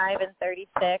 25 and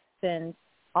 36, and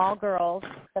all girls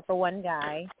except for one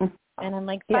guy. And I'm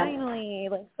like, finally,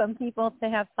 some people to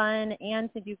have fun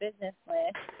and to do business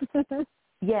with.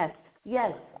 Yes.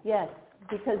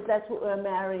 Because that's what we're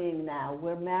marrying now.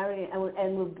 We're marrying,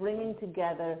 and we're bringing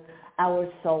together our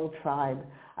soul tribe.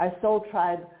 Our soul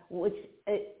tribe, which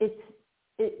it's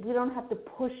we don't have to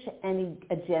push any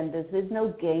agendas. There's no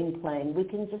game playing. We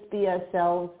can just be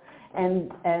ourselves,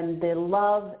 and the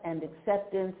love and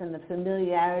acceptance and the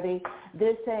familiarity.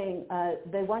 They're saying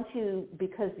they want you,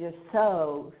 because you're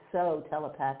so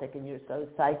telepathic and you're so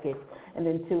psychic and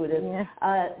intuitive. Yeah.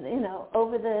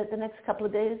 Over the next couple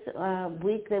of days,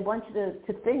 week, they want you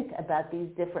to think about these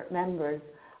different members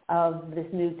of this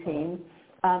new team,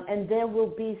 and there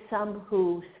will be some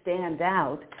who stand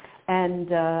out, and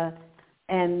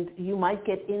you might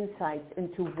get insights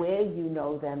into where you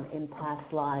know them in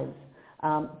past lives.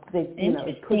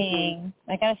 Interesting.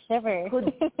 I got a shiver. It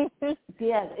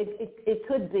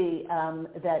could be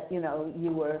that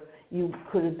you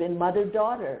could have been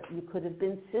mother-daughter, you could have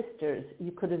been sisters,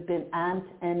 you could have been aunt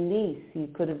and niece, you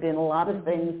could have been a lot of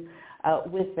things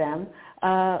with them.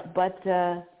 But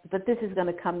this is going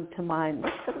to come to mind.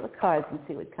 Let's look at the cards and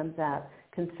see what comes out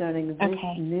concerning this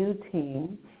new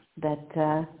team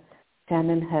that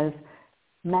Shannon has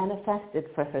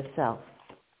manifested for herself.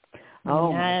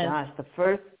 Oh, my gosh. The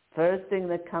first thing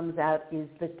that comes out is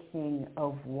the King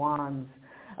of Wands.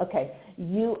 Okay,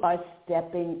 you are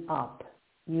stepping up.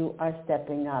 You are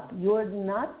stepping up. You're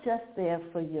not just there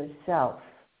for yourself,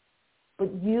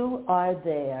 but you are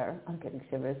there. I'm getting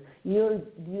shivers. You're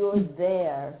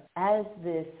there as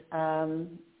this, not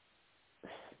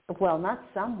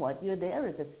somewhat. You're there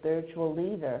as a spiritual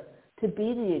leader to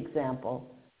be the example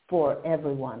for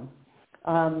everyone.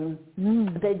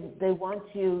 They want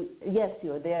you, yes,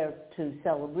 you're there to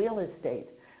sell real estate,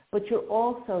 but you're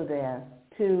also there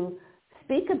to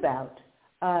speak about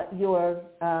your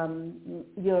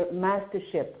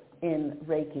mastership in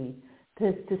Reiki,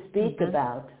 to speak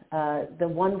about the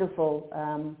wonderful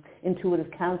intuitive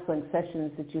counseling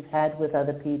sessions that you've had with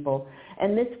other people.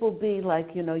 And this will be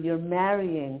like, you're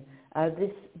marrying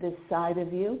this side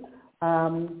of you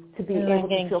to be able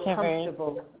to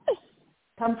feel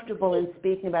comfortable in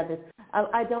speaking about this.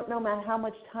 I don't know how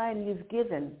much time you've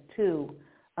given to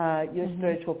your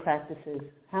spiritual practices.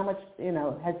 How much,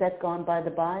 has that gone by the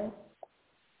by?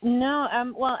 No,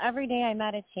 well, every day I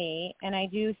meditate, and I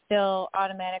do still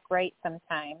automatic write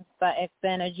sometimes, but it's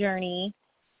been a journey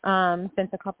since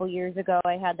a couple years ago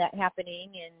I had that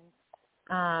happening,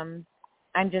 and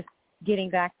I'm just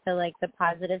getting back to, like, the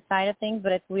positive side of things.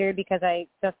 But it's weird because I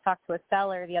just talked to a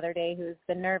seller the other day who's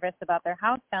been nervous about their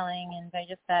house selling, and I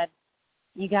just said,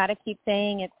 you got to keep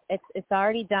saying it's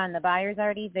already done. The buyer's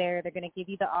already there. They're going to give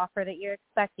you the offer that you're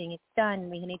expecting. It's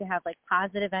done. We need to have, like,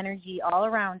 positive energy all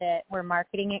around it. We're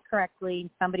marketing it correctly.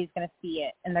 Somebody's going to see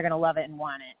it, and they're going to love it and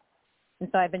want it. And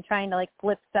so I've been trying to, like,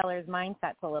 flip sellers'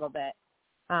 mindsets a little bit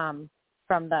from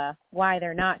the why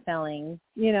they're not selling,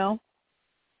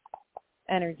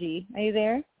 energy. Are you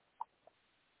there?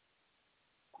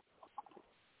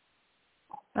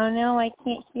 Oh, no, I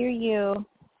can't hear you.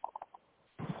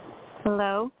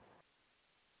 Hello?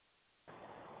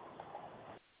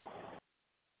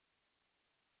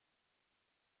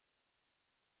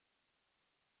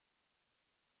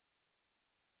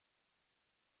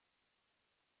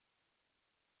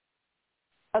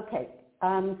 Okay.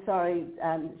 I'm sorry,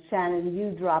 Shannon,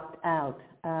 you dropped out.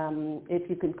 If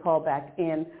you can call back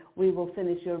in, we will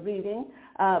finish your reading.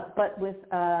 But with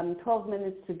 12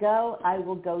 minutes to go, I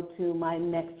will go to my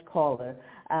next caller.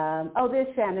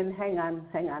 There's Shannon. Hang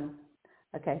on.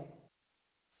 Okay.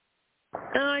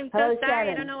 Oh, I'm so Hello, sorry.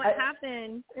 Shannon. I don't know what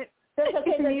happened.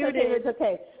 That's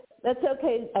okay. That's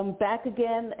okay. I'm back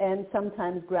again, and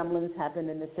sometimes gremlins happen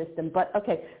in the system. But,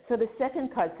 okay, so the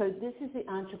second card, so this is the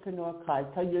entrepreneur card.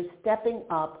 So you're stepping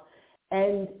up,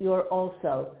 and you're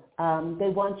also, they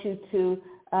want you to,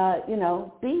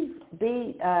 be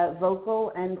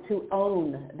vocal and to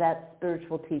own that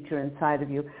spiritual teacher inside of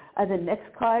you. The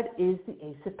next card is the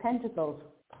Ace of Pentacles.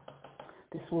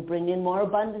 This will bring in more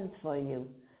abundance for you.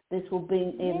 This will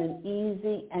bring in an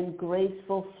easy and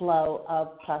graceful flow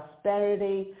of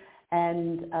prosperity,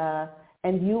 and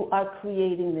you are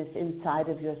creating this inside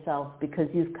of yourself because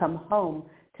you've come home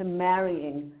to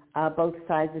marrying both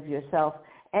sides of yourself,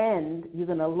 and you're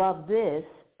going to love this.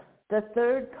 The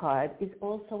third card is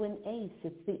also an ace.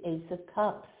 It's the Ace of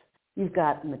Cups. You've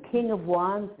got the King of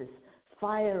Wands, this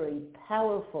fiery,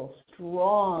 powerful,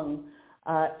 strong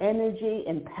energy,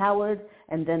 empowered.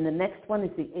 And then the next one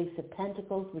is the Ace of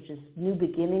Pentacles, which is new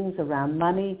beginnings around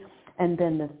money. And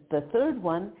then the third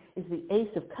one is the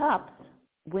Ace of Cups,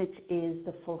 which is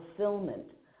the fulfillment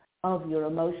of your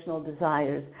emotional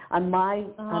desires. On my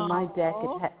deck,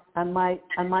 on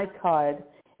my card,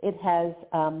 it has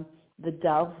the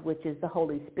dove, which is the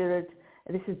Holy Spirit,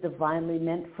 This is divinely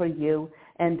meant for you.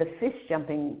 And the fish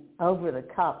jumping over the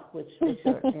cup, which fish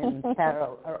are in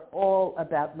tarot, are all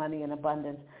about money and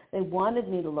abundance. They wanted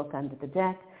me to look under the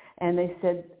deck, and they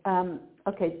said,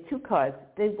 okay, 2 cards.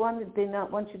 They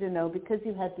not want you to know, because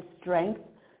you had the strength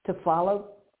to follow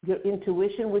your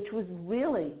intuition, which was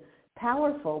really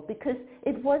powerful, because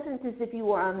it wasn't as if you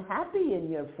were unhappy in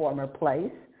your former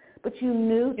place, but you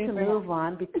knew to move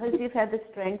on because you've had the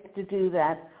strength to do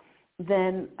that.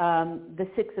 Then the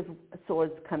 6 of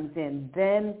Swords comes in.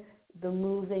 Then the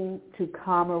moving to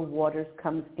calmer waters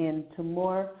comes in, to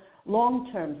more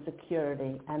long-term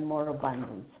security and more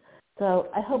abundance. So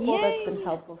I hope all that's been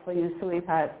helpful for you,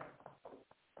 sweetheart.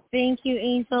 Thank you,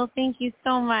 Angel. Thank you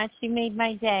so much. You made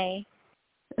my day.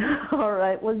 All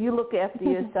right. Well, you look after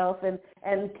yourself and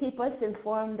keep us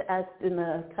informed as in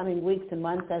the coming weeks and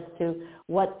months as to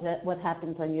what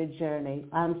happens on your journey.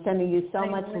 I'm sending you so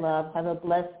much love. Have a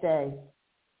blessed day.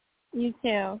 You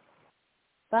too.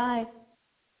 Bye.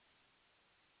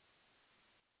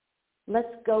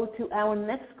 Let's go to our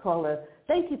next caller.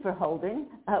 Thank you for holding.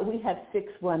 We have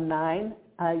 619.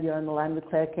 You're on the line with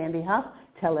Claire Candy Huff.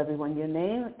 Tell everyone your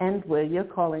name and where you're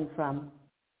calling from.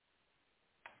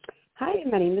 Hi,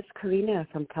 my name is Karina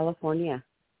from California.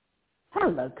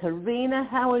 Hello, Karina.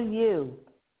 How are you?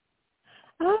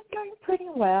 I'm doing pretty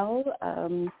well.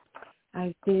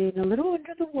 I've been a little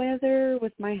under the weather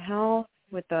with my health,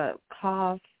 with a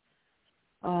cough.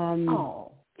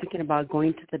 Thinking about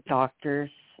going to the doctors.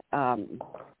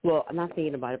 Well, I'm not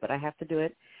thinking about it, but I have to do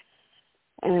it.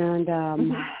 And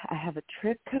I have a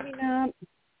trip coming up.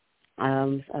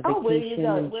 A vacation where are you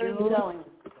going? Where are you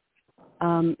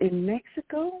going? In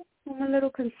Mexico. I'm a little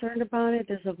concerned about it.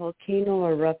 There's a volcano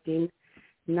erupting,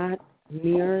 not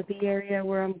near the area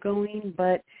where I'm going,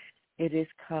 but it is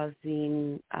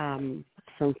causing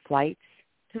some flights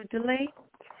to delay.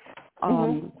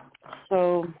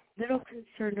 So a little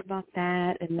concerned about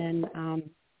that. And then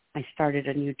I started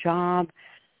a new job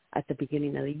at the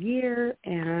beginning of the year,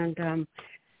 and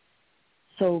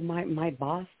so my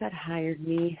boss that hired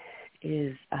me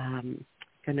is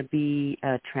going to be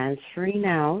transferring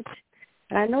out.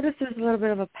 And I noticed there's a little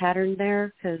bit of a pattern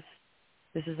there, because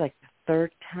this is like the 3rd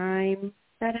time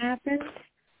that happens,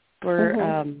 where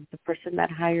the person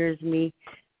that hires me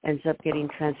ends up getting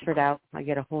transferred out. I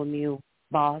get a whole new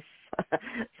boss,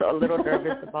 so a little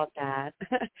nervous about that.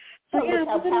 So yeah,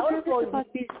 I'm a little nervous about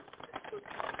these.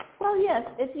 Well, yes,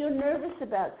 if you're nervous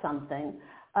about something,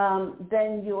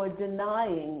 then you're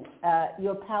denying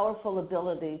your powerful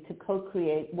ability to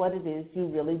co-create what it is you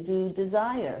really do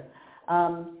desire.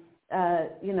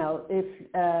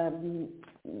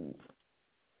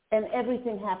 And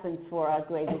everything happens for our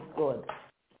greatest good.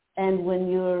 And when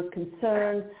you're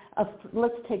concerned,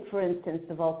 let's take, for instance,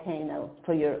 the volcano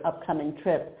for your upcoming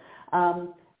trip.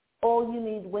 All you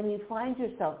need, when you find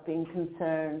yourself being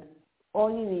concerned, all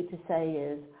you need to say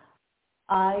is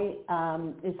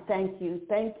thank you.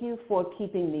 Thank you for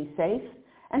keeping me safe,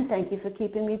 and thank you for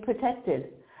keeping me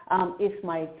protected. If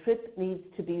my trip needs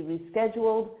to be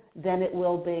rescheduled, then it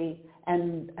will be.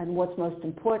 And what's most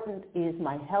important is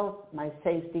my health, my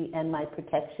safety, and my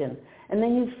protection. And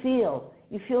then you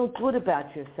feel good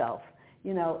about yourself.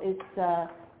 You know,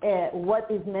 it's what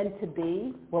is meant to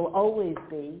be will always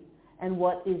be, and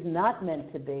what is not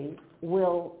meant to be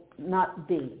will not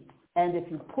be. And if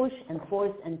you push and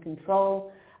force and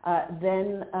control,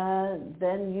 then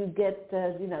you get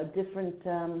different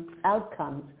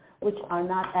outcomes, which are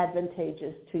not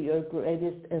advantageous to your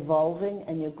greatest evolving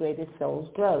and your greatest soul's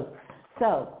growth.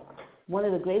 So one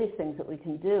of the greatest things that we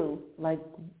can do, like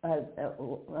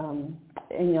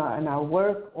in our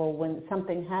work or when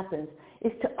something happens,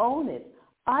 is to own it.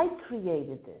 I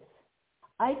created this.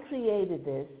 I created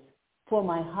this for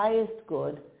my highest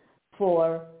good,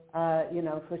 for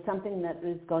something that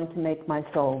is going to make my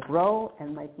soul grow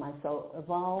and make my soul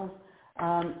evolve.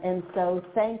 And so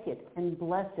thank it and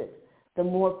bless it. The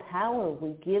more power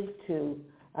we give to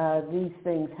these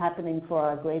things happening for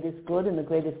our greatest good and the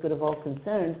greatest good of all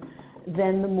concerned,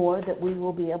 then the more that we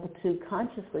will be able to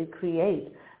consciously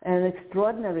create an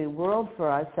extraordinary world for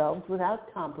ourselves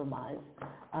without compromise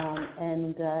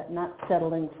and not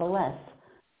settling for less.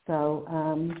 So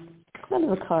one of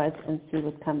the cards and see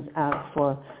what comes out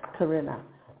for Karina.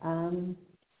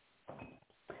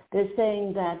 They're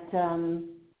saying that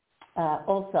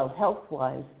also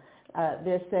health-wise,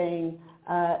 they're saying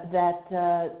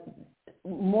that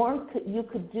you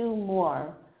could do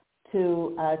more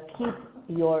to keep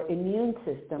your immune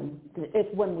system.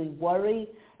 If when we worry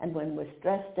and when we're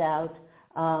stressed out,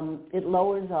 it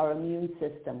lowers our immune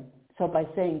system. So by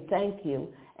saying thank you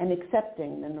and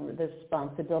accepting the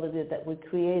responsibility that we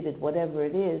created, whatever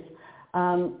it is,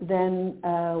 then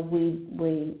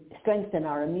we strengthen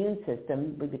our immune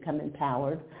system. We become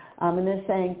empowered. And they're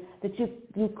saying that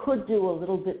you could do a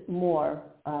little bit more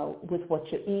with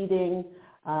what you're eating,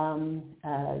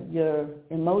 your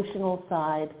emotional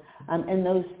side, and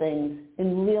those things,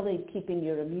 in really keeping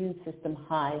your immune system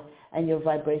high and your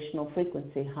vibrational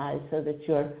frequency high, so that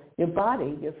your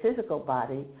body, your physical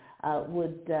body,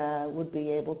 would be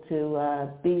able to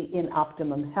be in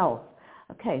optimum health.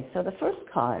 Okay, so the first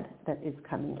card that is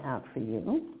coming out for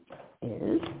you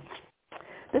is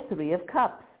the Three of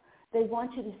Cups. They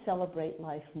want you to celebrate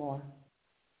life more.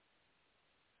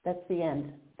 That's the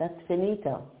end. That's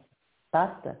finito.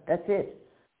 Basta. That's it.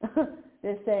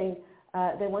 They're saying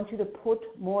they want you to put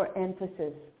more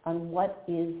emphasis on what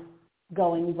is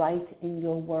going right in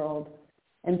your world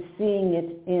and seeing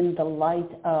it in the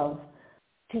light of,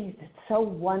 geez, it's so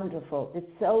wonderful.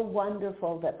 It's so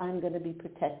wonderful that I'm going to be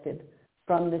protected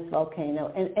from this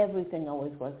volcano, and everything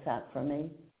always works out for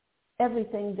me.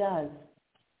 Everything does,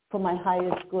 for my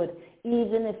highest good,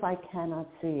 even if I cannot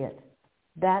see it.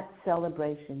 That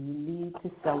celebration, you need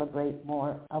to celebrate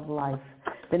more of life.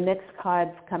 The next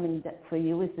card coming for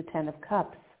you is the Ten of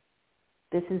Cups.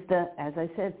 This is the, as I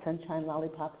said, Sunshine,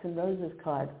 Lollipops, and Roses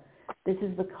card. This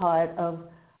is the card of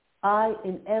I,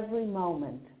 in every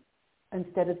moment,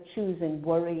 instead of choosing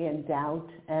worry and doubt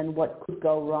and what could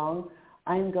go wrong,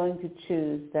 I'm going to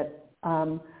choose that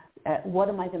what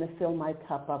am I going to fill my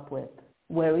cup up with?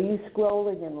 Where are you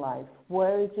scrolling in life?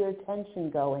 Where is your attention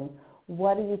going?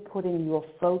 What are you putting your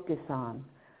focus on?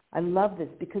 I love this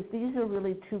because these are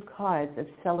really two cards of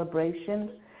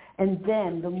celebration. And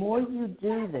then the more you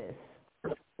do this,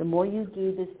 the more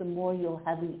you'll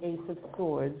have the Ace of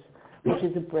Swords, which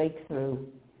is a breakthrough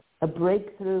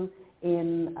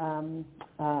in,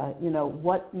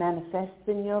 what manifests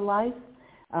in your life,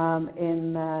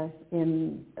 in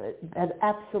that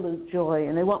absolute joy.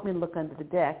 And they want me to look under the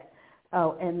deck.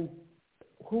 Oh, and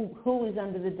who is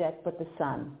under the deck but the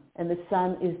sun? And the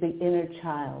sun is the inner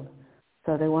child.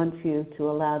 So they want you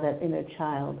to allow that inner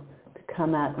child to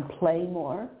come out and play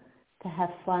more, to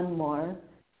have fun more,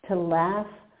 to laugh,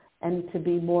 and to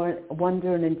be more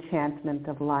wonder and enchantment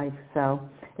of life. So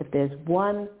if there's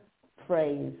one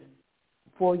phrase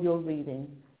for your reading,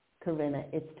 Corinna,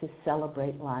 it's to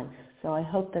celebrate life. So I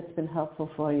hope that's been helpful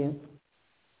for you.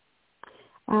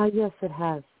 Yes, it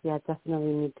has. Yeah,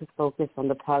 definitely need to focus on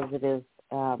the positive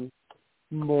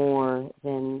more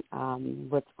than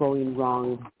what's going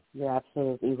wrong. You're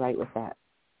absolutely right with that.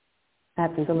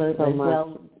 Absolutely. So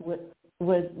well,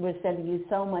 we're sending you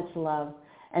so much love.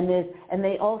 And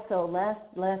they also,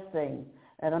 last thing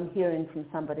that I'm hearing from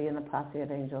somebody in the Posse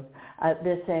of Angels,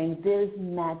 they're saying there's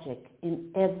magic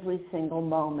in every single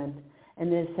moment.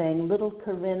 And they're saying, little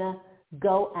Corinna,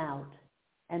 go out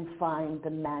and find the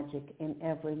magic in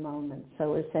every moment.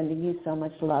 So we're sending you so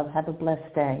much love. Have a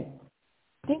blessed day.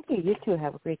 Thank you. You too.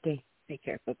 Have a great day. Take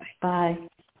care. Bye-bye. Bye.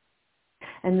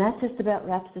 And that just about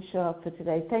wraps the show up for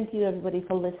today. Thank you, everybody,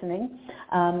 for listening.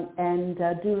 And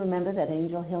do remember that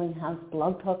Angel Healing House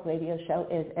Blog Talk Radio show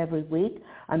is every week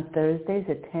on Thursdays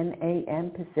at 10 a.m.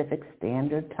 Pacific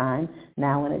Standard Time,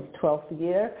 now in its 12th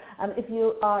year. If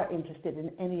you are interested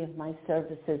in any of my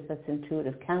services, that's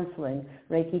intuitive counseling,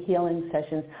 Reiki healing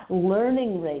sessions,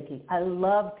 learning Reiki. I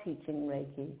love teaching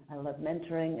Reiki. I love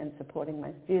mentoring and supporting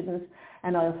my students.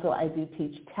 And also I do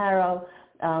teach tarot.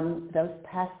 Those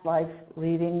past life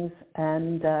readings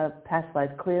and past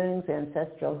life clearings,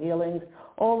 ancestral healings,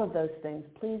 all of those things,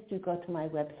 please do go to my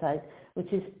website,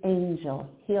 which is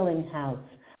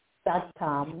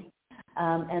angelhealinghouse.com,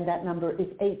 and that number is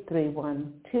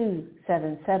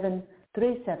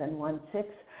 831-277-3716.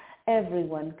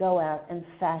 Everyone go out and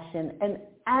fashion an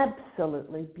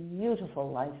absolutely beautiful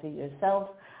life for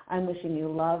yourself. I'm wishing you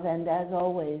love and, as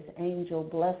always, angel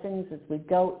blessings as we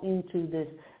go into this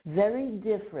very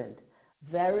different,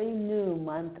 very new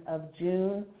month of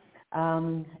June.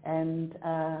 And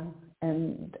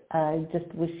I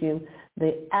just wish you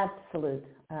the absolute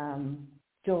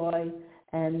joy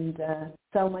and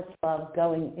so much love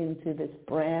going into this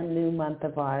brand new month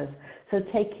of ours. So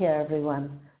take care,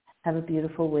 everyone. Have a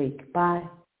beautiful week. Bye.